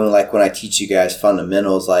where even like when I teach you guys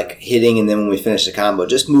fundamentals, like hitting, and then when we finish the combo,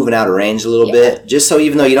 just moving out of range a little bit, just so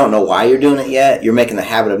even though you don't know why you're doing it yet, you're making the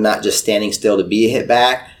habit of not just standing still to be a hit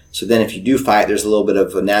back. So then if you do fight, there's a little bit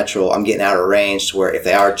of a natural, I'm getting out of range, to where if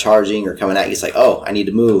they are charging or coming at you, it's like, oh, I need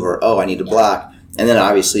to move, or oh, I need to block. And then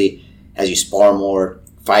obviously as you spar more,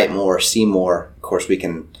 fight more, see more, of course we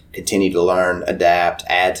can continue to learn, adapt,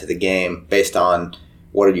 add to the game based on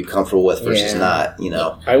what are you comfortable with versus not,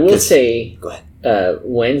 I will say, go ahead.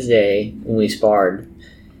 Wednesday when we sparred,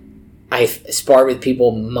 I sparred with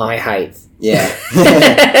people my height. Yeah.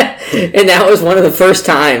 And that was one of the first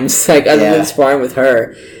times, like, other than sparring with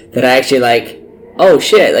her, that I actually, like, oh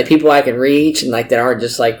shit, like, people I can reach and, like, that aren't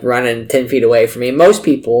just, like, running 10 feet away from me. Most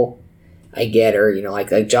people, I get her, like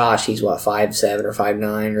Josh, he's what, 5'7" or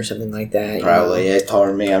 5'9" or something like that. Probably, yeah, he's taller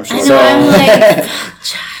than me, I'm sure. I know, I'm like,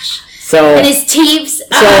 Josh. So, and his teeps. So,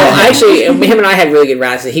 actually, him and I had really good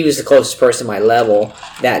rounds. He was the closest person to my level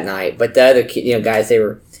that night. But the other, guys,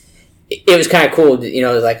 it was kind of cool, it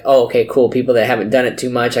was like, oh, okay, cool, people that haven't done it too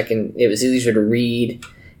much, it was easier to read,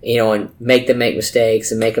 and make them make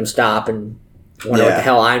mistakes and make them stop and wonder what the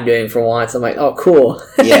hell I'm doing for once. I'm like, oh, cool.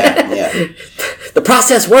 Yeah. The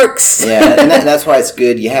process works. Yeah, and that's why it's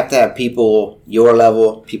good. You have to have people your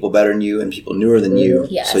level, people better than you, and people newer than you.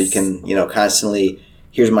 Yes. So you can, constantly,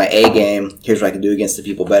 here's my A game, here's what I can do against the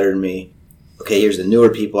people better than me. Okay, here's the newer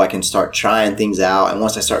people, I can start trying things out. And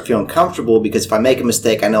once I start feeling comfortable, because if I make a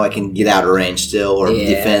mistake, I know I can get out of range still or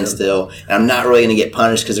defend still. And I'm not really going to get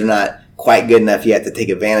punished because they're not quite good enough yet to take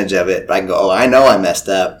advantage of it. But I can go, oh, I know I messed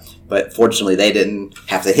up. But fortunately, they didn't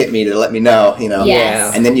have to hit me to let me know,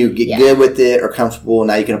 Yes. And then you get good with it or comfortable.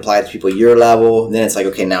 Now you can apply it to people your level. And then it's like,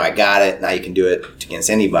 okay, now I got it. Now you can do it against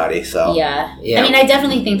anybody. So Yeah. I mean, I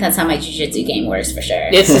definitely think that's how my jiu-jitsu game works for sure.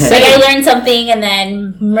 It's the same. Like, I learned something and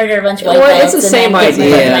then murder a bunch of white Well, it's belts the and same then idea.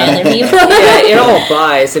 with my other people. Yeah, it all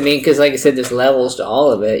applies. I mean, because like I said, there's levels to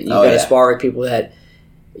all of it. You've got to spar with people that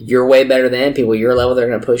you're way better than, people your level, they're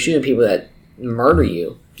going to push you, and people that murder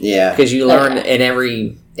you. Yeah. Because you learn in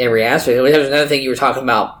every aspect. There was another thing you were talking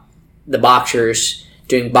about, the boxers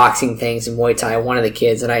doing boxing things in Muay Thai. One of the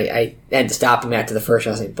kids, and I had to stop him after the first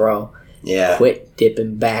round. I was like, bro, quit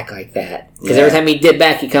dipping back like that. Because every time he dipped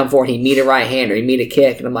back, he'd come forward, he'd meet a right hand or he'd meet a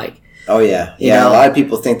kick. And I'm like, Oh yeah, You yeah. know? A lot of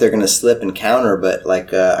people think they're going to slip and counter, but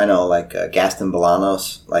I know Gaston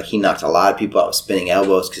Bolanos, he knocked a lot of people out with spinning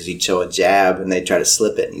elbows because he'd show a jab and they'd try to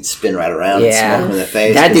slip it and he'd spin right around and smoke them in the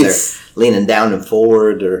face That because dude's- they're leaning down and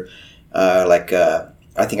forward. Or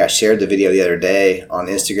I think I shared the video the other day on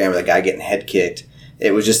Instagram of the guy getting head kicked.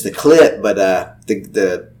 It was just the clip, but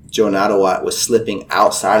the Joe Nadawat was slipping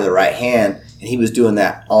outside of the right hand, and he was doing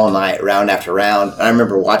that all night, round after round. And I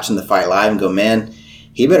remember watching the fight live and go, man,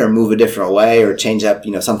 he better move a different way or change up,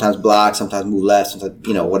 sometimes block, sometimes move left, sometimes,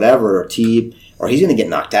 whatever, or teep, or he's going to get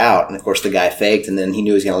knocked out. And, of course, the guy faked, and then he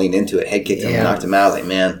knew he was going to lean into it, head kicked him and knocked him out. I was like,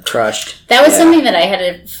 man. Crushed. That was something that I had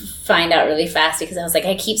to find out really fast because I was like,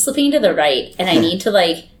 I keep slipping to the right, and I need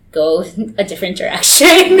to, go a different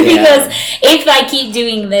direction because if I keep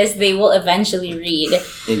doing this, they will eventually read.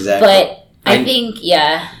 Exactly. But I think,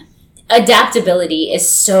 adaptability is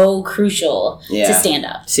so crucial to stand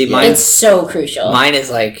up. See, it's so crucial. Mine is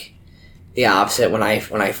the opposite when I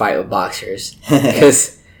fight with boxers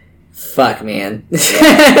because fuck, man. But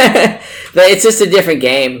it's just a different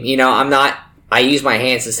game. I use my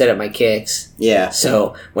hands instead of my kicks. Yeah.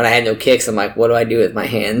 So when I had no kicks, I'm like, what do I do with my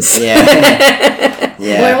hands?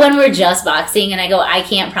 Yeah. Or when we're just boxing and I go, I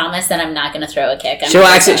can't promise that I'm not going to throw a kick. She'll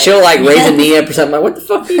raise a knee up or something. I'm like, what the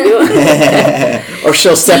fuck are you doing? Or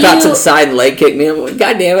she'll step out to the side and leg kick me. I'm like,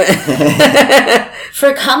 God damn it.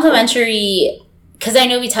 For complimentary, because I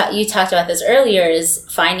know you talked about this earlier, is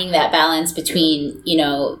finding that balance between,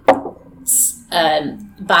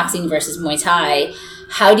 boxing versus Muay Thai.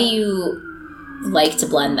 How do you like to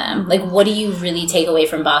blend them? What do you really take away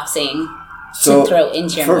from boxing to throw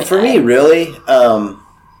into your Muay Thai? For me, really,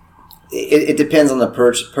 it depends on the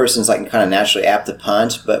person's kind of naturally apt to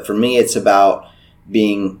punch. But for me, it's about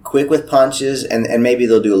being quick with punches, and maybe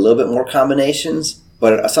they'll do a little bit more combinations.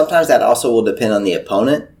 But sometimes that also will depend on the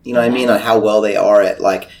opponent. You know what I mean? On how well they are at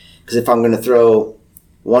because if I'm going to throw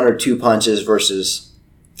 1 or 2 punches versus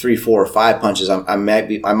 3, 4, or 5 punches, I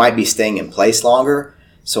might be staying in place longer.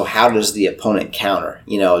 So how does the opponent counter?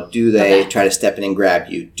 Do they try to step in and grab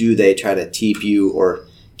you? Do they try to teep you or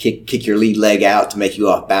kick your lead leg out to make you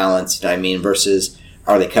off balance? You know what I mean? Versus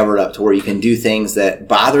are they covered up to where you can do things that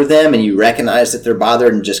bother them and you recognize that they're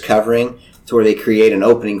bothered and just covering to where they create an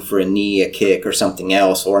opening for a knee, a kick, or something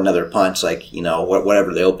else, or another punch,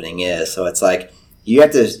 whatever the opening is. So it's you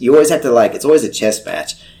always have to it's always a chess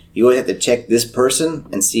match. You always have to check this person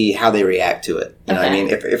and see how they react to it. You know what I mean?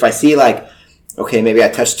 If I see okay, maybe I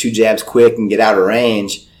touch 2 jabs quick and get out of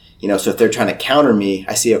range, so if they're trying to counter me,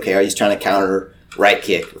 I see, okay, he's trying to counter right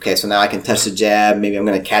kick. Okay, so now I can touch the jab. Maybe I'm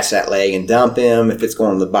going to catch that leg and dump him. If it's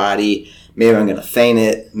going to the body, maybe I'm going to feint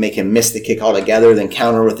it, make him miss the kick altogether, then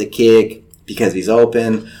counter with the kick because he's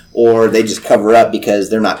open. Or they just cover up because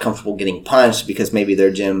they're not comfortable getting punched because maybe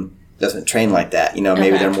their gym doesn't train like that.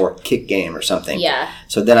 Maybe they're more kick game or something. Yeah.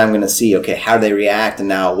 So then I'm going to see, okay, how do they react, and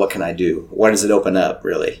now what can I do? What does it open up,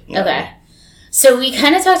 really? Okay. So we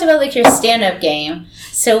kind of talked about your stand-up game.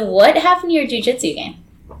 So what happened to your jiu-jitsu game?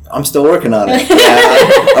 I'm still working on it.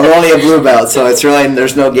 Yeah, I'm only a blue belt, so it's really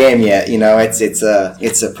there's no game yet. It's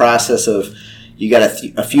a process of you got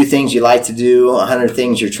a few things you like to do, 100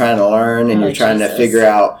 things you're trying to learn, and you're trying to figure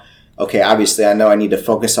out. Okay, obviously I know I need to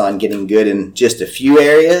focus on getting good in just a few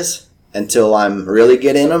areas until I'm really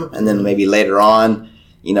good in them, and then maybe later on,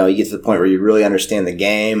 you get to the point where you really understand the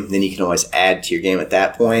game. Then you can always add to your game at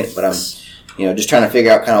that point. But I'm just trying to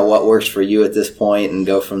figure out kind of what works for you at this point and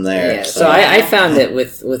go from there. Yeah, so I found that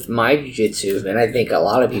with my jiu-jitsu, and I think a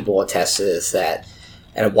lot of people will attest to this, that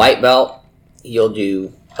at a white belt, you'll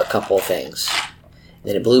do a couple of things.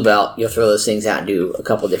 Then at blue belt, you'll throw those things out and do a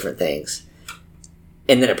couple different things.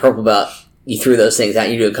 And then at purple belt, you threw those things out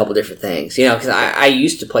and you do a couple different things. Because I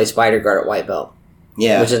used to play Spider Guard at white belt.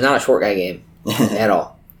 Yeah. Which is not a short guy game at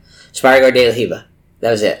all. Spider Guard De La Hiva. That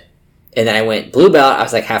was it. And then I went blue belt. I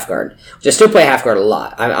was half guard. Just still play half guard a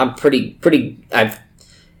lot. I'm pretty. I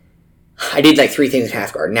did 3 things in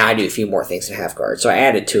half guard. Now I do a few more things in half guard. So I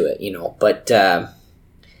added to it, But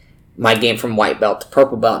my game from white belt to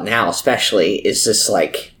purple belt now, especially, is just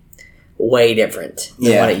way different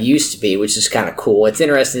than what it used to be, which is kind of cool. It's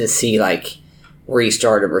interesting to see where you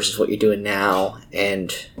started versus what you're doing now,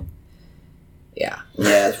 and yeah.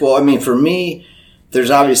 Well, I mean, for me, there's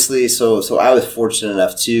obviously so I was fortunate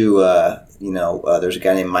enough to there's a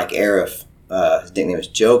guy named Mike Arif, his nickname is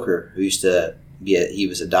Joker, who used to he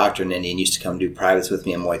was a doctor in India and used to come do privates with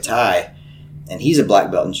me in Muay Thai, and he's a black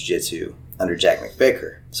belt in Jiu-Jitsu under Jack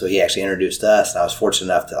McVicker. So he actually introduced us, and I was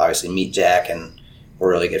fortunate enough to obviously meet Jack, and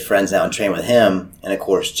we're really good friends now and train with him. And of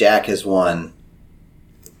course, Jack has won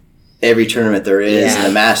every tournament there is, and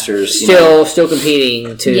the Masters. Still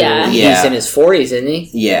competing to. Yeah. He's in his 40s, isn't he?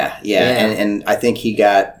 Yeah. And I think he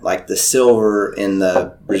got like the silver in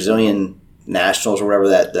the Brazilian Nationals or whatever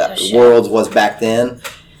that Worlds was back then.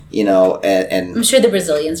 And I'm sure the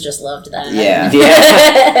Brazilians just loved that. Yeah.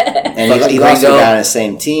 And he also got on the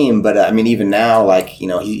same team, but even now, like, he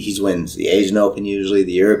wins the Asian Open usually,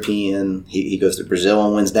 the European. He goes to Brazil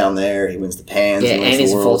and wins down there. He wins the Pans. Yeah, and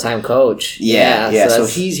he's a full-time coach. Yeah. So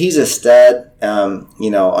he's a stud.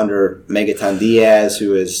 Under Megaton Diaz,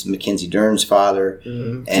 who is Mackenzie Dern's father.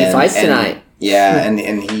 Mm-hmm. And he fights tonight. Yeah,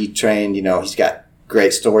 and he trained. He's got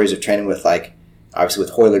great stories of training with obviously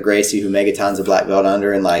with Hoyler Gracie, who Megaton's a black belt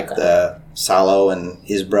under, and the Salo and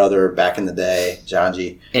his brother back in the day,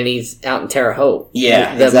 Janji. And he's out in Terre Haute.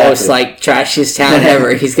 Yeah, the most trashiest town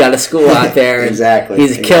ever. He's got a school out there. Exactly.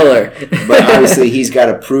 He's a killer. But obviously he's got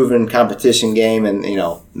a proven competition game, and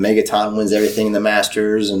Megaton wins everything in the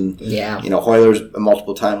Masters, and Hoyler's a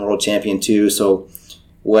multiple-time world champion too. So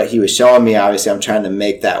what he was showing me, obviously, I'm trying to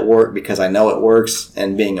make that work because I know it works,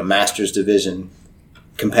 and being a Masters division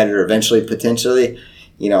competitor eventually, potentially,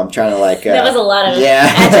 I'm trying to that was a lot of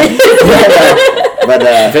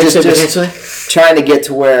just trying to get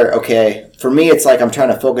to where, okay, for me it's like I'm trying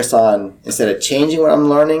to focus on, instead of changing what I'm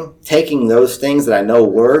learning, taking those things that I know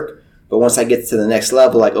work, but once I get to the next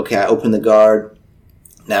level, okay, I open the guard,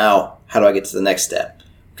 now how do I get to the next step?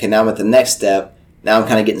 Okay, now I'm at the next step, now I'm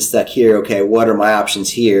kind of getting stuck here, okay, what are my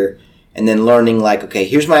options here? And then learning okay,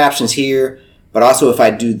 here's my options here, but also if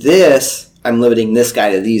I do this, I'm limiting this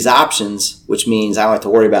guy to these options, which means I don't have to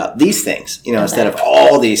worry about these things, instead of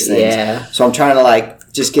all these things. Yeah. So I'm trying to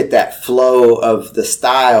just get that flow of the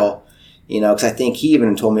style, because I think he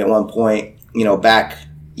even told me at one point, back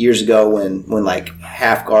years ago when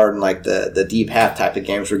half guard and the deep half type of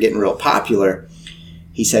games were getting real popular,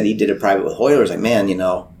 he said he did it private with Hoyler. He was like, man,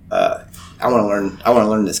 I want to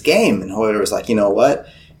learn this game. And Hoyler was like, you know what?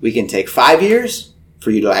 We can take 5 years for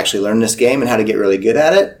you to actually learn this game and how to get really good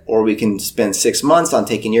at it, or we can spend 6 months on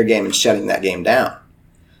taking your game and shutting that game down.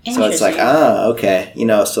 So it's okay.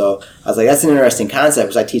 So I was like, that's an interesting concept,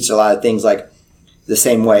 because I teach a lot of things the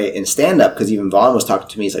same way in stand-up, because even Vaughn was talking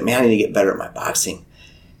to me. He's like, man, I need to get better at my boxing.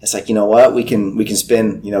 It's like, you know what, we can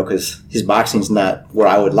spend, because his boxing's not where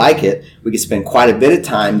I would like it, we could spend quite a bit of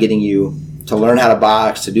time getting you to learn how to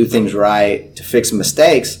box, to do things right, to fix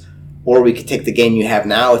mistakes, or we could take the game you have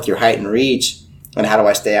now with your height and reach, and how do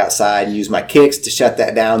I stay outside and use my kicks to shut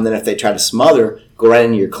that down. Then if they try to smother, go right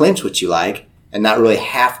into your clinch, which you like, and not really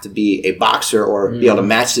have to be a boxer or be able to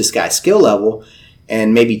match this guy's skill level,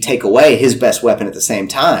 and maybe take away his best weapon at the same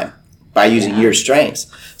time by using your strengths.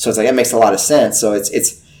 So it's that makes a lot of sense. So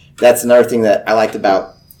that's another thing that I liked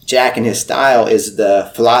about Jack and his style, is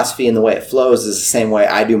the philosophy and the way it flows is the same way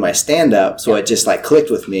I do my stand-up. So it just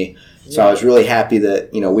clicked with me. So I was really happy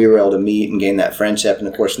that, we were able to meet and gain that friendship. And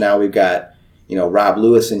of course now we've got, Rob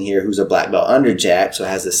Lewis in here, who's a black belt under Jack, so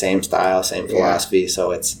has the same style, same philosophy.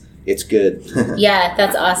 So it's good. Yeah,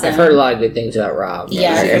 that's awesome. I've heard a lot of good things about Rob.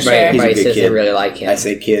 Yeah, for sure. Everybody says they really like him. I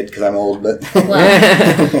say kid because I'm old, but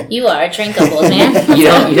well, you are drinkables, man. you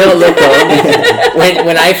don't look old.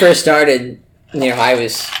 When I first started, I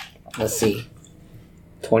was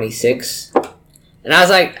 26, and I was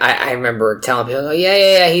like, I remember telling people, oh,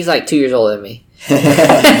 yeah, he's 2 years older than me. You go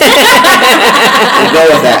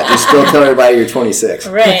with that. Just still tell everybody you're 26.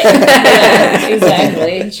 Right. Yeah,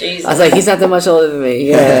 exactly. Jesus. I was like, he's not that much older than me.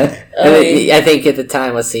 Yeah. I think at the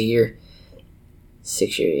time, you're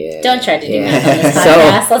 6 years. Yeah. Don't try to do that on this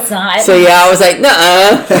podcast. Let's not. So I was like,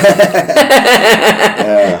 nuh-uh.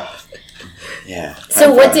 Yeah.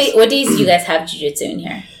 So what days do you guys have jiu-jitsu in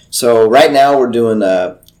here? So right now we're doing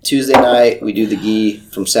Tuesday night, we do the gi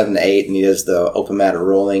from 7 to 8, and he does the open mat or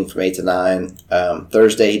rolling from 8 to 9.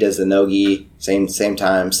 Thursday, he does the no gi, same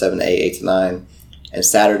time, 7 to 8, 8 to 9. And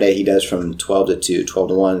Saturday, he does from 12 to 2. 12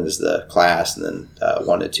 to 1 is the class, and then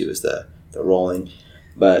 1 to 2 is the rolling.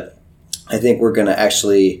 But I think we're going to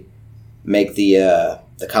actually make the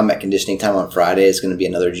combat conditioning time on Friday is going to be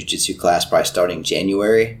another jiu-jitsu class, probably starting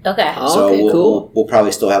January. Okay. So cool. We'll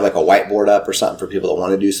probably still have a whiteboard up or something for people that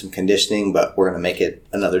want to do some conditioning, but we're going to make it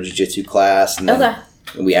another jiu-jitsu class. And then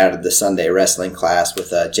we added the Sunday wrestling class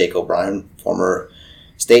with Jake O'Brien, former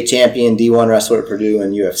state champion, D1 wrestler at Purdue,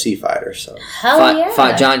 and UFC fighter. So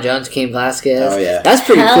fought John Jones, Cain Velasquez. Oh yeah, that's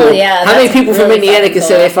pretty cool. Yeah, how many people from Indiana can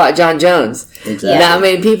say they fought John Jones? Exactly. Not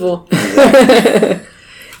many people. Exactly.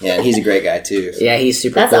 Yeah, and he's a great guy too. So. Yeah, he's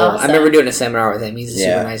super cool. Awesome. I remember doing a seminar with him. He's a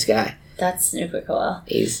super nice guy. That's super cool.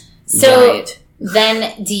 He's giant.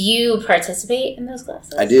 Then, do you participate in those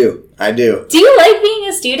classes? I do. Do you like being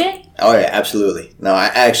a student? Oh yeah, absolutely. No, I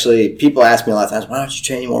actually, people ask me a lot of times, why don't you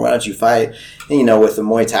train anymore? Why don't you fight? And, with the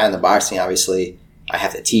Muay Thai and the boxing, obviously, I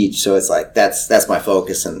have to teach. So it's like, that's my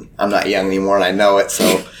focus, and I'm not young anymore, and I know it.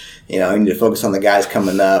 So, I need to focus on the guys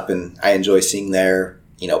coming up, and I enjoy seeing their,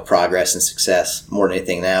 progress and success more than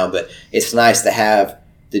anything now. But it's nice to have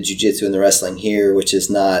the jiu-jitsu and the wrestling here, which is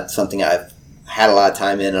not something I've had a lot of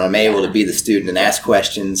time in, and I'm able to be the student and ask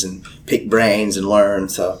questions and pick brains and learn.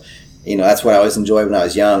 So, that's what I always enjoyed when I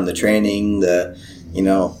was young, the training, the,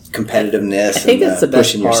 competitiveness. I think that's the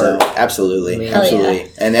best pushing part. Yourself. Absolutely. I mean,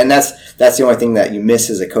 absolutely. And that's the only thing that you miss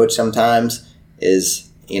as a coach sometimes is,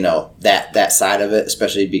 that side of it,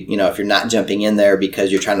 especially, if you're not jumping in there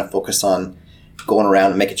because you're trying to focus on going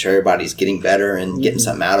around and making sure everybody's getting better and getting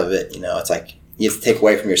something out of it. It's like you have to take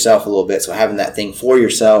away from yourself a little bit. So having that thing for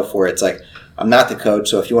yourself where it's like, I'm not the coach,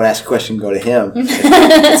 so if you want to ask a question, go to him.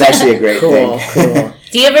 It's actually a great thing. Cool.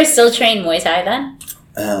 Do you ever still train Muay Thai then?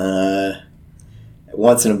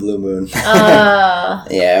 Once in a blue moon. Oh.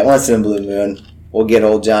 Yeah, once in a blue moon. We'll get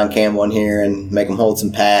old John Campbell in here and make him hold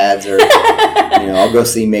some pads, or I'll go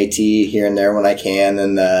see Métis here and there when I can,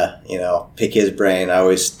 and pick his brain. I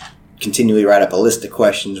always continually write up a list of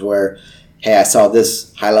questions where, hey, I saw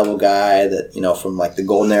this high level guy that from like the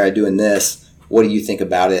Golden Era doing this. What do you think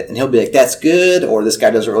about it? And he'll be like, that's good, or this guy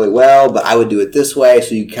does it really well, but I would do it this way.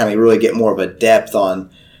 So you kind of really get more of a depth on,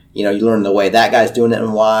 you learn the way that guy's doing it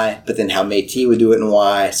and why, but then how Métis would do it and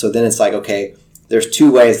why. So then it's like, okay, there's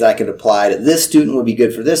two ways that I could apply to this student would be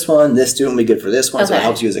good for this one, this student would be good for this one, so it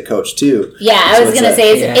helps you as a coach too. Yeah, I was going to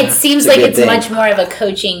say, it seems like it's thing. much more of a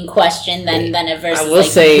coaching question than a versus I will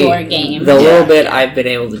say your game. The little bit I've been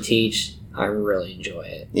able to teach, I really enjoy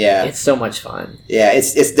it. Yeah. It's so much fun. Yeah,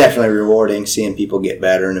 it's definitely rewarding seeing people get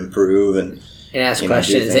better and improve and ask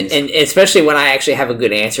questions. And especially when I actually have a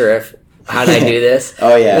good answer of how did I do this?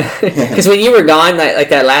 Oh, yeah. Because when you were gone, like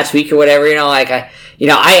that last week or whatever, I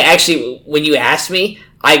actually, when you asked me,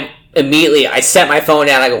 I set my phone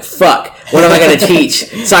down. I go, fuck, what am I going to teach?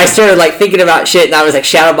 So I started thinking about shit, and I was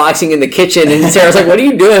shadowboxing in the kitchen, and Sarah's like, what are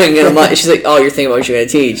you doing? And I'm like, she's like, oh, you're thinking about what you're going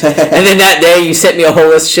to teach. And then that day you sent me a whole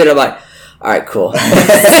list of shit. I'm like, all right, cool.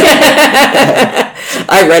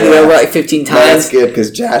 I read it over 15 times. That's good, because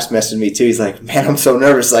Josh messaged me too. He's like, man, I'm so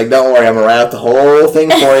nervous. Like, don't worry, I'm going to write out the whole thing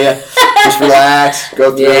for you. Just relax,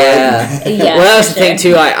 go through it. Yeah, well, that was the thing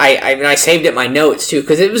too. I saved it in my notes too,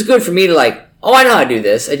 because it was good for me to oh, I know how to do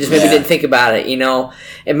this. I just maybe didn't think about it,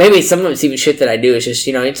 And maybe some of it's even shit that I do. It's just,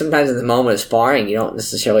 sometimes in the moment of sparring, you don't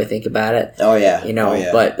necessarily think about it. Oh,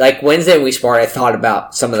 yeah. But Wednesday when we sparred, I thought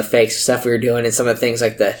about some of the fake stuff we were doing and some of the things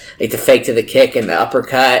like the fake to the kick and the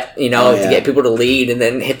uppercut, to get people to lead and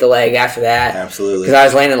then hit the leg after that. Absolutely. Because I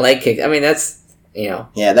was landing leg kicks. I mean, that's,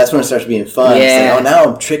 Yeah, that's when it starts being fun. Yeah. It's like, now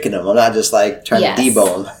I'm tricking him. I'm not just trying to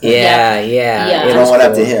debo him. Yeah. It all went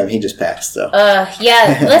up to him. He just passed. So.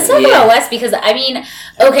 Let's talk about Wes, because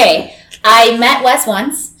okay, I met Wes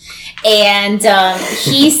once, and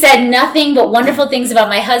he said nothing but wonderful things about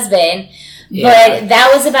my husband. Yeah. But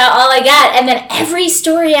that was about all I got. And then every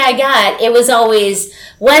story I got, it was always,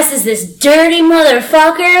 Wes is this dirty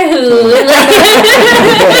motherfucker who...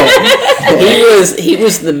 he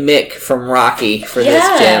was the Mick from Rocky for this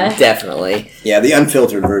gym, definitely. Yeah, the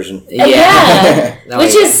unfiltered version. Yeah.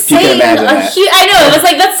 Which is saying a huge... I know, it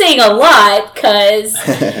was that's saying a lot, because...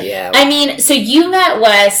 Yeah. I mean, so you met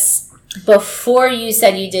Wes... before you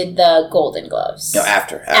said you did the Golden Gloves. No,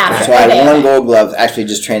 after. So I had one Gold Glove, actually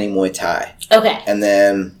just training Muay Thai. Okay. And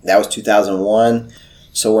then that was 2001.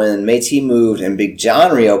 So when Métis moved and Big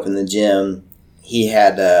John reopened the gym, he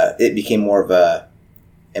had it became more of a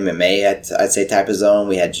MMA, I'd say, type of zone.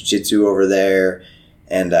 We had jiu-jitsu over there,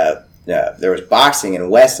 and there was boxing.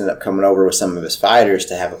 And Wes ended up coming over with some of his fighters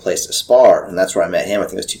to have a place to spar, and that's where I met him. I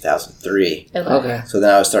think it was 2003. Okay. So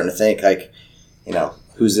then I was starting to think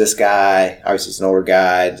who's this guy? Obviously, he's an older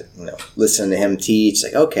guy. Listening to him teach,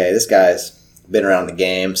 okay, this guy's been around the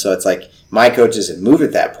game. So it's my coaches had moved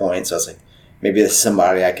at that point. So it's maybe this is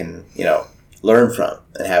somebody I can, learn from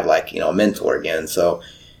and have a mentor again. So,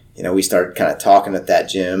 we started kind of talking at that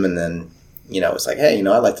gym, and then, it's hey,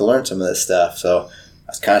 I'd like to learn some of this stuff. So I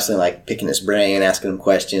was constantly picking his brain, asking him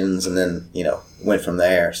questions, and then, went from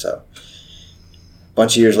there. So.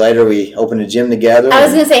 Bunch of years later, we opened a gym together. I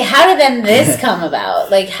was going to say, how did then this come about?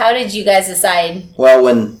 How did you guys decide? Well,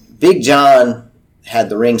 when Big John had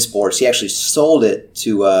the Ring Sports, he actually sold it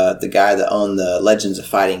to the guy that owned the Legends of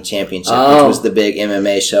Fighting Championship, which was the big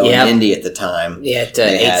MMA show in Indy at the time. Yeah,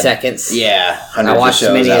 8 seconds. Yeah, hundreds I watched of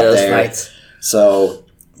shows many out of those there. fights. So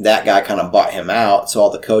that guy kind of bought him out. So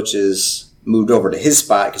all the coaches moved over to his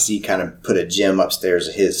spot because he kind of put a gym upstairs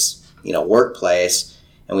at his, workplace.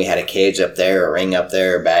 And we had a cage up there, a ring up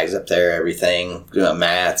there, bags up there, everything,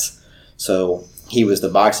 mats. So he was the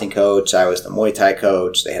boxing coach. I was the Muay Thai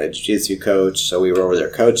coach. They had a jiu-jitsu coach. So we were over there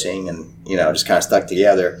coaching and, just kind of stuck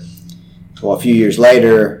together. Well, a few years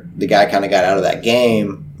later, the guy kind of got out of that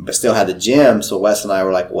game, but still had the gym. So Wes and I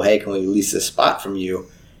were like, well, hey, can we lease this spot from you?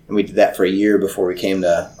 And we did that for a year before we came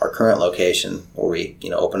to our current location where we,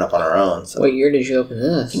 opened up on our own. So what year did you open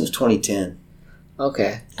this? I think it was 2010.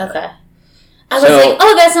 Okay. I was like,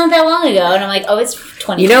 oh, that's not that long ago. And I'm like, oh, it's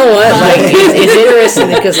 20. You know what? Like, it's interesting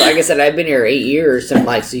because, like I said, I've been here 8 years. And,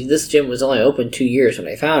 like, see, this gym was only open 2 years when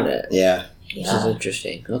I found it. Yeah. This is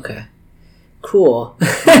interesting. Okay. Cool.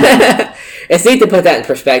 It's neat to put that in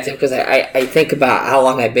perspective because I think about how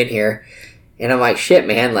long I've been here. And I'm like, shit,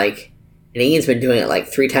 man. Like, and Ian's been doing it, like,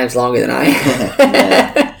 3 times longer than I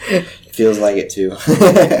am. Feels like it too.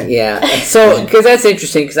 Yeah. So, because that's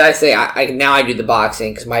interesting, because I say now I do the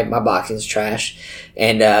boxing because my boxing's trash,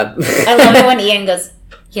 and I love it when Ian goes,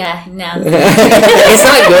 "Yeah, no." It's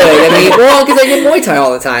not good. I mean, well, because I do Muay Thai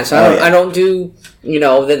all the time, so I don't do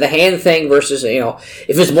the hand thing versus if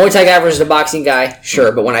it's Muay Thai guy versus the boxing guy,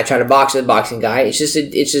 sure. But when I try to box with the boxing guy, it's just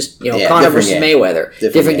Conor versus Mayweather,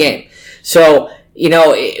 different game. So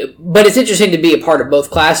but it's interesting to be a part of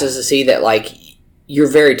both classes to see that like. You're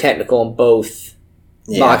very technical in both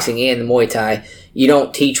boxing and the Muay Thai. You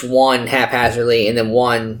don't teach one haphazardly and then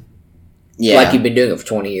one like you've been doing it for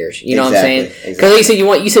 20 years. You know what I'm saying? Because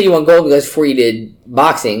you said you won Golden Gloves before you did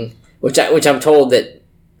boxing, which I'm told that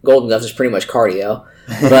Golden Gloves is pretty much cardio.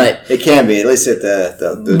 But it can be, at least at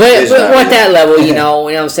the but at that level, you know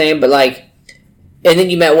what I'm saying? But like, and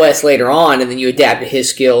then you met Wes later on, and then you adapted his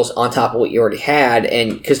skills on top of what you already had,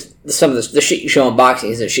 and because some of the shit you show in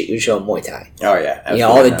boxing is the shit you show in Muay Thai. Oh yeah, absolutely.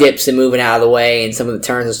 All the dips and moving out of the way, and some of the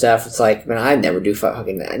turns and stuff. It's like, man, I never do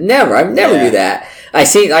fucking that. I never do that. I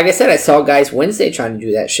saw guys Wednesday trying to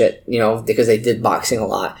do that shit, because they did boxing a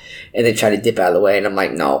lot, and they try to dip out of the way, and I'm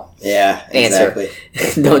like, no. Yeah, exactly.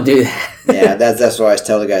 Don't do that. Yeah, that's what I always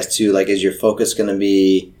tell the guys too. Like, is your focus going to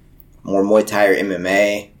be more Muay Thai or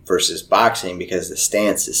MMA? Versus boxing because the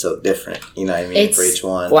stance is so different, you know what I mean, for each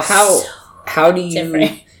one. Well, how do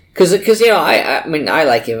you? Because I mean I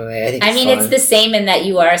like MMA. I think it's the same in that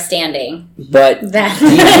you are standing, but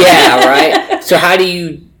yeah, right. So how do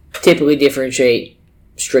you typically differentiate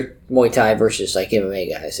strict Muay Thai versus like MMA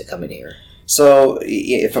guys that come in here? So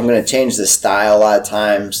if I'm going to change the style, a lot of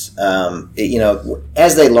times,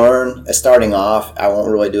 as they learn, starting off, I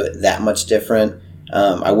won't really do it that much different.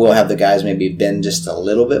 I will have the guys maybe bend just a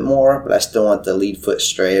little bit more, but I still want the lead foot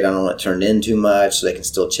straight. I don't want it turned in too much so they can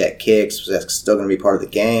still check kicks. So that's still going to be part of the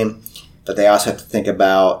game. But they also have to think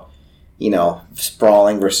about,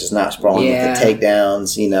 sprawling versus not sprawling with the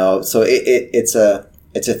takedowns, So it's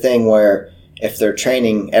a thing where if they're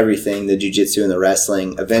training everything, the jiu-jitsu and the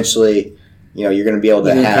wrestling, eventually, you're going to be able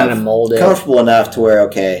to have kind of mold it. Comfortable enough to where,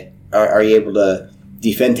 okay, are you able to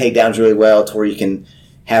defend takedowns really well to where you can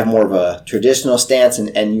have more of a traditional stance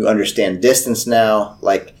and you understand distance now,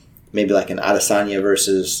 like maybe like an Adesanya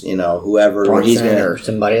versus, whoever. Bronson, where he's gonna, or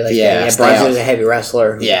somebody like that. Yeah, Bronson's a heavy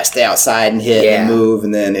wrestler. Yeah, stay outside and hit and move.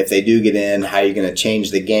 And then if they do get in, how are you going to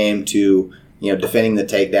change the game to, defending the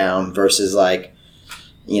takedown versus like,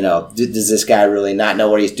 does this guy really not know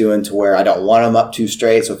what he's doing to where I don't want him up too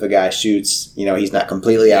straight? So if a guy shoots, he's not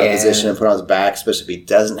completely out of position and put on his back, especially if he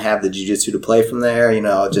doesn't have the jiu-jitsu to play from there,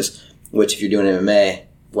 which if you're doing MMA,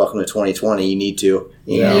 welcome to 2020. You need to,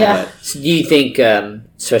 So do you think,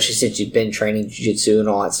 especially since you've been training jiu-jitsu and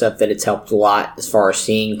all that stuff, that it's helped a lot as far as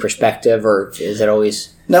seeing perspective, or is it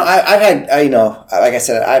always? No, I've had, like I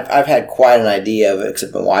said, I've had quite an idea of it because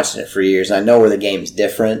I've been watching it for years, and I know where the game's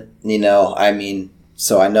different.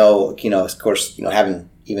 So I know, of course, having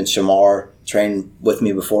even Shamar train with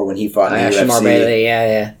me before when he fought in the UFC. Shamar Bailey,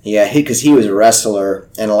 yeah. Yeah, because he was a wrestler,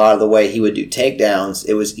 and a lot of the way he would do takedowns,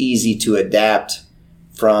 it was easy to adapt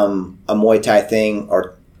from a Muay Thai thing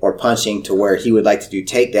or punching to where he would like to do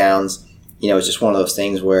takedowns. It's just one of those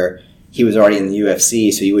things where he was already in the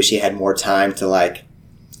UFC, so you wish he had more time to like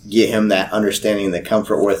get him that understanding and the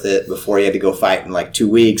comfort with it before he had to go fight in like 2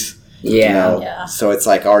 weeks. Yeah. So it's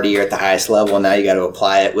like already you're at the highest level, and now you got to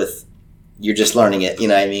apply it with. You're just learning it, you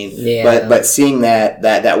know what I mean? Yeah. But seeing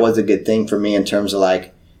that was a good thing for me in terms of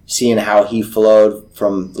like seeing how he flowed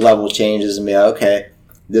from level changes and be like, okay,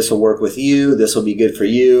 this will work with you. This will be good for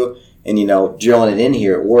you. And, you know, drilling it in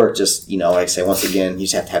here at work, just, you know, like I say, once again, you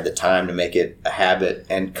just have to have the time to make it a habit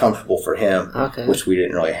and comfortable for him, which we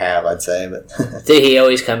didn't really have, I'd say. But did he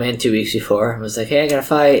always come in 2 weeks before? I was like, hey, I got to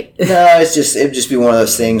fight. No, it'd just be one of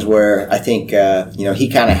those things where I think, you know, he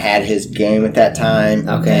kind of had his game at that time.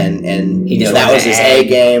 And he you know, that was his A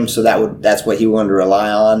game, so that's what he wanted to rely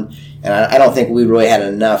on. And I don't think we really had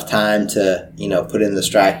enough time to, you know, put in the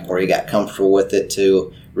striking where he got comfortable with it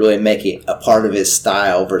to really make it a part of his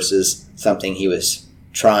style versus something he was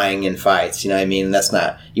trying in fights. You know what I mean? That's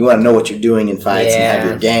not, you want to know what you're doing in fights and have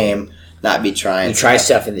your game, not be trying. You try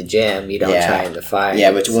stuff in the gym, you don't try in the fight.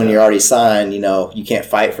 Yeah, but when you're already signed, you know, you can't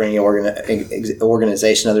fight for any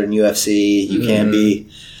organization other than UFC. You can't be,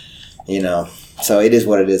 you know, so it is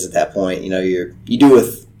what it is at that point. You know, you do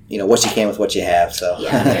with, you know, what you can with what you have. So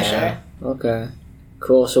yeah, for sure. Okay,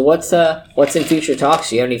 cool. So what's in future talks?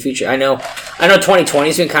 Do you have any future? I know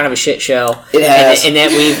 2020's been kind of a shit show. It has, and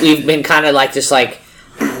that we've been kind of like just like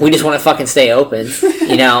we just want to fucking stay open.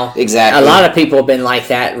 You know, exactly. A lot of people have been like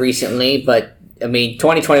that recently, but I mean,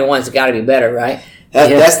 2021's got to be better, right?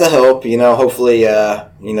 That's the hope. You know, hopefully,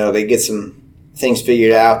 you know, they get some things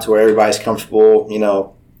figured out to where everybody's comfortable. You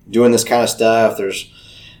know, doing this kind of stuff. There's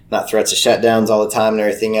not threats of shutdowns all the time and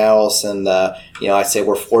everything else. And, you know, I'd say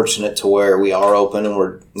we're fortunate to where we are open and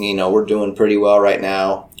we're doing pretty well right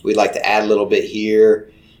now. We'd like to add a little bit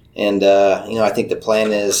here. And, you know, I think the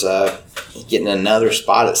plan is getting another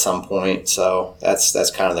spot at some point. So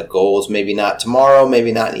that's kind of the goals. Maybe not tomorrow,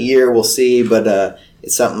 maybe not in a year. We'll see. But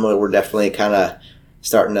it's something that we're definitely kind of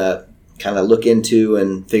starting to kind of look into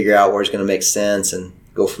and figure out where it's going to make sense and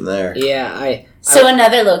go from there. Yeah, So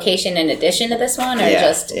another location in addition to this one, or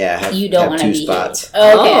you don't want to be spots.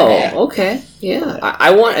 Okay. Yeah,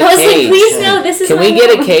 I want a cage. Like, please no, this is. Can we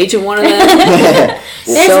get a cage in one of them?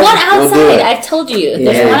 There's one outside. I've told you.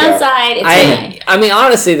 There's one outside. It's I mean,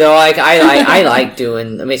 honestly though, like I like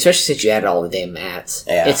doing. I mean, especially since you added all the damn mats.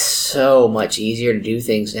 Yeah. It's so much easier to do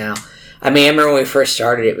things now. I mean, I remember when we first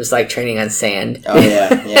started, it was like training on sand. Oh, yeah.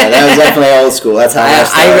 That was definitely old school. That's how I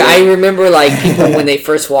started. I remember, like, people when they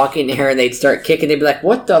first walk in here and they'd start kicking, they'd be like,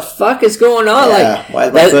 what the fuck is going on? Yeah. Why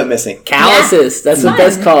is my foot missing? Calluses. That's what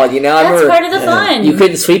that's called, you know? That's part of the fun. You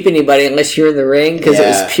couldn't sweep anybody unless you're in the ring because it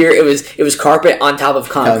was pure, it was carpet on top of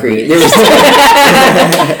concrete. There was,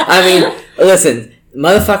 I mean, listen.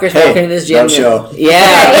 Motherfuckers walking in this gym.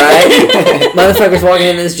 Yeah, right? Motherfuckers walking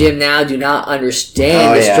in this gym now do not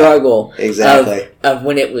understand the struggle of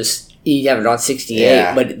when it was, you have it on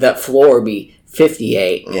 68, but the floor would be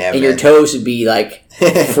 58. Yeah, and your toes would be like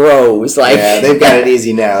froze. Like, yeah, they've got it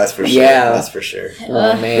easy now, that's for sure. Yeah. That's for sure.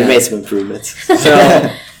 Oh, man. We made some improvements.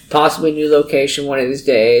 So, possibly new location one of these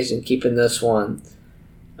days and keeping this one.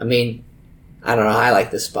 I mean, I don't know. I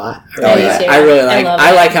like this spot. I really like.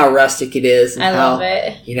 I like how rustic it is. And love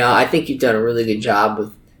it. You know, I think you've done a really good job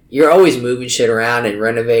with. You're always moving shit around and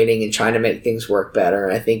renovating and trying to make things work better.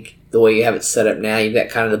 And I think the way you have it set up now, you've got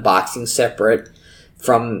kind of the boxing separate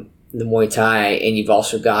from the Muay Thai, and you've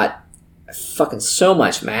also got fucking so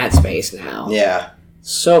much mat space now. Yeah,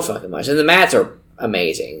 so fucking much, and the mats are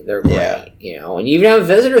amazing. They're great, you know. And you even have a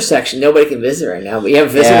visitor section. Nobody can visit right now, but you have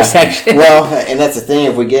a visitor section. Well, and that's the thing.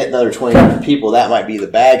 If we get another 20 people, that might be the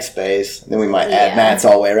bag space. Then we might add mats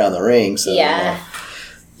all the way around the ring. So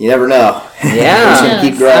you never know. Yeah, we're just gonna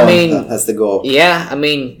keep growing. I mean, that's the goal. Yeah, I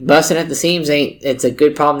mean, busting at the seams it's a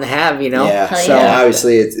good problem to have, you know. Yeah. So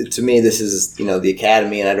obviously, to me, this is the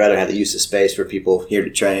academy, and I'd rather have the use of space for people here to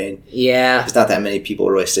train. Yeah, there's not that many people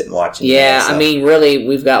really sitting watching. Yeah, I mean, really,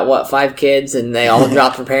 we've got 5 kids, and they all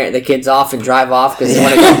drop the kids off and drive off because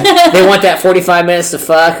they want that 45 minutes to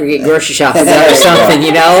fuck or get grocery shopping or something,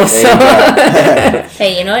 you know. So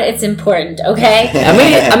hey, you know what? It's important, okay?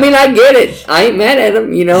 I mean, I get it. I ain't mad at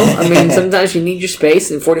them, you know. I mean, sometimes you need your space,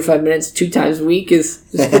 and 45 minutes 2 times a week is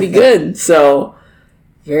pretty good. So,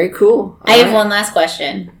 very cool. I have one last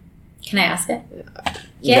question. Can I ask it?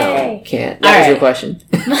 Yay. No, can't. That was your question.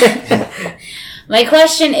 My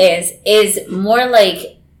question is more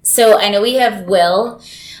like, so I know we have Will,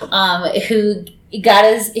 who got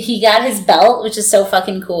his belt, which is so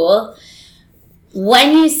fucking cool.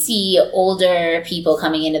 When you see older people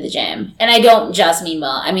coming into the gym, and I don't just mean Will,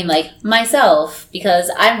 I mean like myself,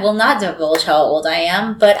 because I will not divulge how old I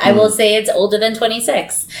am, but I will say it's older than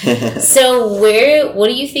 26. So what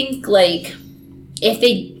do you think, like,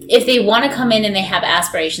 if they want to come in and they have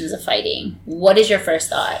aspirations of fighting, what is your first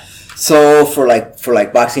thought? So for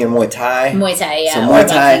boxing and Muay Thai? Muay Thai, yeah. So Muay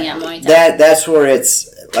Thai, Muay Thai. That's where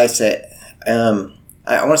it's, like I said,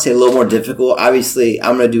 I want to say a little more difficult. Obviously,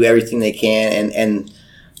 I'm going to do everything they can, and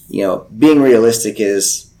being realistic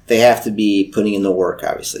is they have to be putting in the work.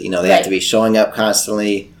 Obviously, they have to be showing up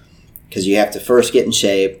constantly. because you have to first get in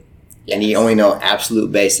shape, and you only know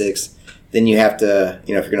absolute basics. Then you have to, if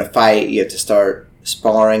you're going to fight, you have to start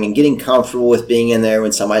sparring and getting comfortable with being in there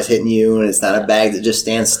when somebody's hitting you, and it's not a bag that just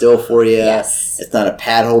stands still for you. Yes. It's not a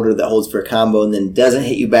pad holder that holds for a combo and then doesn't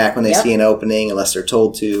hit you back when they see an opening unless they're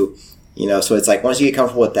told to. So it's like once you get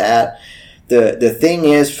comfortable with that, the thing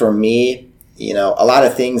is for me, a lot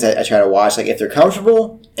of things I try to watch, like if they're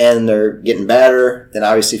comfortable and they're getting better, then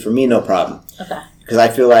obviously for me, no problem. Okay. Because I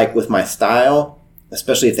feel like with my style,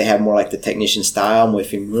 especially if they have more like the technician style, I'm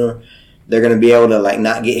with you, they're going to be able to like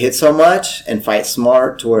not get hit so much and fight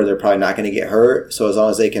smart to where they're probably not going to get hurt. So as long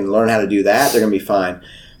as they can learn how to do that, they're going to be fine.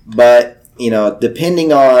 But,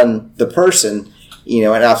 depending on the person,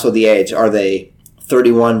 and also the age, are they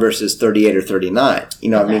 31 versus 38 or 39?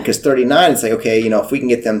 What I mean? Because 39, it's like, okay, if we can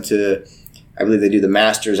get them to, I believe they do the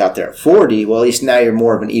Masters out there at 40, well, at least now you're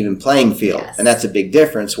more of an even playing field. Yes. And that's a big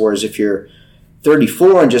difference. Whereas if you're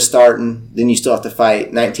 34 and just starting, then you still have to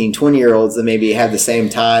fight 19, 20-year-olds that maybe have the same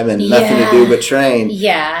time and nothing to do but train.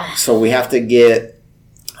 Yeah. So we have to get,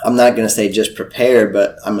 I'm not going to say just prepared,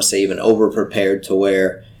 but I'm going to say even over-prepared to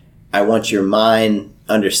where I want your mind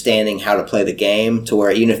understanding how to play the game to where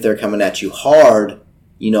even if they're coming at you hard,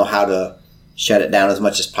 you know how to shut it down as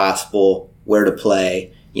much as possible, where to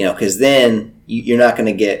play, because then you're not going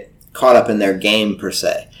to get caught up in their game per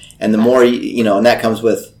se. And the more, and that comes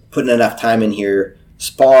with putting enough time in here,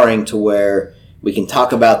 sparring to where we can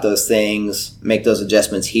talk about those things, make those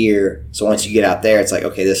adjustments here. So once you get out there, it's like,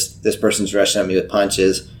 okay, this person's rushing at me with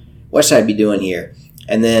punches. What should I be doing here?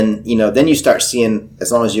 And then, then you start seeing,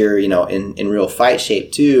 as long as you're, in real fight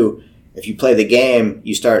shape too, if you play the game,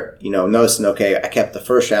 you start, noticing, okay, I kept the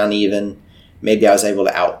first round even. Maybe I was able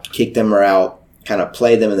to out kick them or out kind of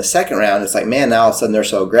play them in the second round. It's like, man, now all of a sudden they're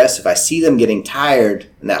so aggressive. I see them getting tired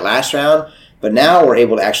in that last round. But now we're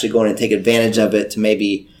able to actually go in and take advantage of it to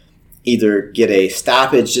maybe either get a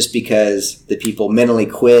stoppage just because the people mentally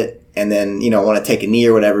quit and then, want to take a knee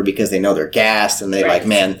or whatever because they know they're gassed and they like,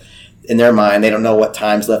 man, in their mind, they don't know what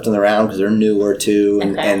time's left in the round because they're newer too.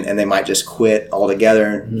 And they might just quit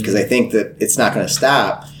altogether because they think that it's not going to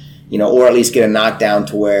stop, or at least get a knockdown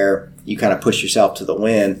to where you kind of push yourself to the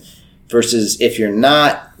win. Versus if you're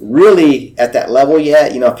not really at that level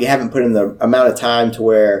yet, if you haven't put in the amount of time to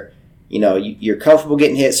where, you're comfortable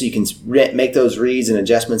getting hit so you can make those reads and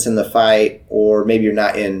adjustments in the fight, or maybe you're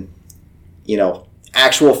not in,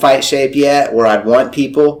 actual fight shape yet where I'd want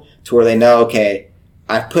people to where they know, okay,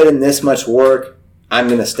 I've put in this much work, I'm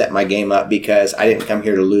going to step my game up because I didn't come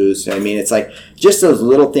here to lose. You know what I mean? It's like just those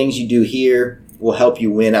little things you do here will help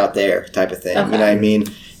you win out there type of thing. Okay. You know what I mean?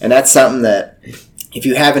 And that's something that if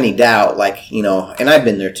you have any doubt, like, and I've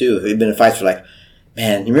been there too. We've been in fights for like,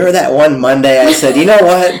 man, you remember that one Monday I said, you know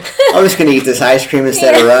what? I'm just going to eat this ice cream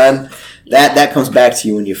instead of run. That comes back to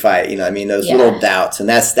you when you fight. Those little doubts. And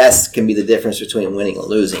that's can be the difference between winning and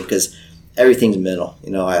losing because everything's mental.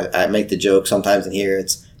 I make the joke sometimes in here,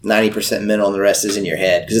 it's 90% mental and the rest is in your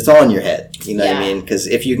head because it's all in your head. You know what I mean? Because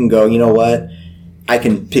if you can go, you know what? I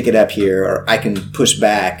can pick it up here, or I can push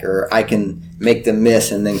back, or I can make them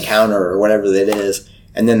miss and then counter, or whatever that is.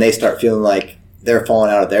 And then they start feeling like they're falling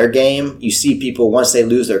out of their game. You see people, once they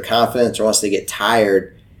lose their confidence or once they get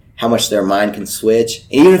tired, how much their mind can switch.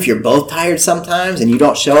 And even if you're both tired sometimes and you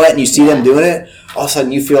don't show it and you see them doing it, all of a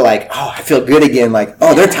sudden you feel like, oh, I feel good again. Like,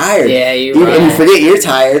 oh, they're tired. Yeah, and you forget you're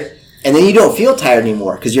tired. And then you don't feel tired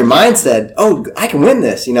anymore because your mind said, oh, I can win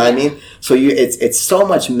this. You know what I mean? So it's so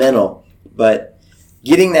much mental. But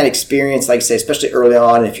getting that experience, like I say, especially early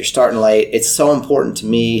on, if you're starting late, it's so important to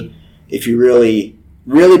me if you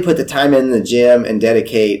really put the time in the gym and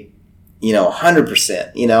dedicate,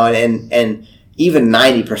 100%, and even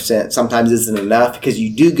 90% sometimes isn't enough because you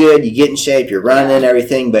do good, you get in shape, you're running and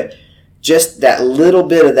everything, but just that little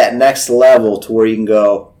bit of that next level to where you can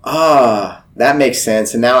go, that makes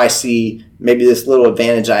sense. And now I see maybe this little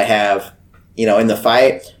advantage I have, in the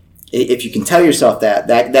fight. If you can tell yourself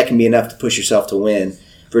that can be enough to push yourself to win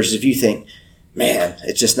versus if you think, man,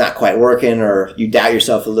 it's just not quite working, or you doubt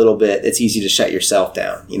yourself a little bit, it's easy to shut yourself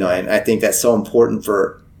down, and I think that's so important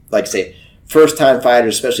for, like I say, first-time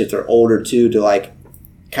fighters, especially if they're older too, to like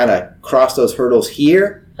kind of cross those hurdles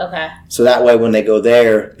here. Okay. So that way when they go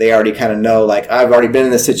there, they already kind of know, like, I've already been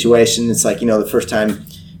in this situation. It's like, the first time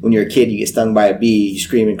when you're a kid, you get stung by a bee, you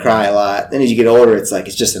scream and cry a lot. Then as you get older, it's like,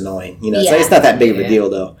 it's just annoying. It's like, it's not that big of a deal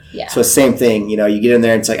though. Yeah. So it's the same thing, you get in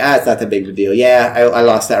there and it's like, it's not that big of a deal. Yeah, I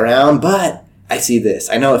lost that round, but I see this.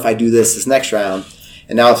 I know if I do this next round,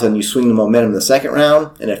 and now all of a sudden you swing the momentum in the second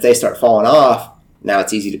round, and if they start falling off, now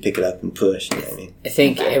it's easy to pick it up and push. You know what I mean? I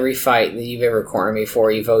think every fight that you've ever cornered me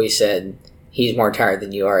for, you've always said, he's more tired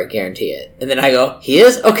than you are, I guarantee it. And then I go, he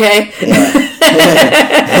is? Okay.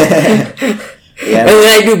 Yeah. And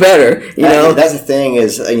then I do better, you know? That's the thing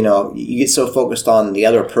is, you get so focused on the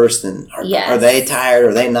other person. Are they tired?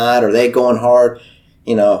 Are they not? Are they going hard?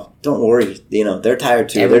 Don't worry. They're tired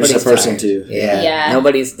too. They're just a person too. Yeah.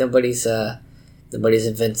 Nobody's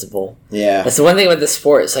invincible. Yeah. That's the one thing with the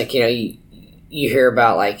sport. It's like, you hear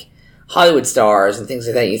about like Hollywood stars and things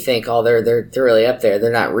like that. You think, oh, they're really up there.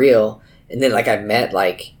 They're not real. And then like I've met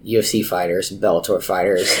like UFC fighters and Bellator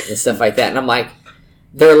fighters and stuff like that. And I'm like,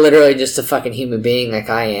 they're literally just a fucking human being like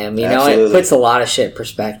I am. Absolutely. It puts a lot of shit in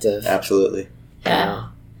perspective. Absolutely. Yeah.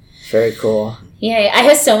 Very cool. Yeah, I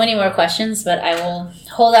have so many more questions, but I will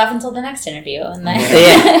hold off until the next interview. And then we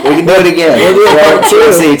can do it again. We'll do it part two.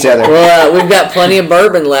 We'll see each other. Well, we've got plenty of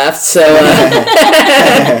bourbon left, so...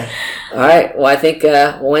 All right. Well, I think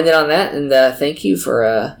we'll end it on that, and thank you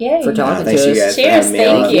for talking to us. You guys Cheers.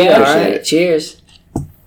 Thank you. All right. Cheers.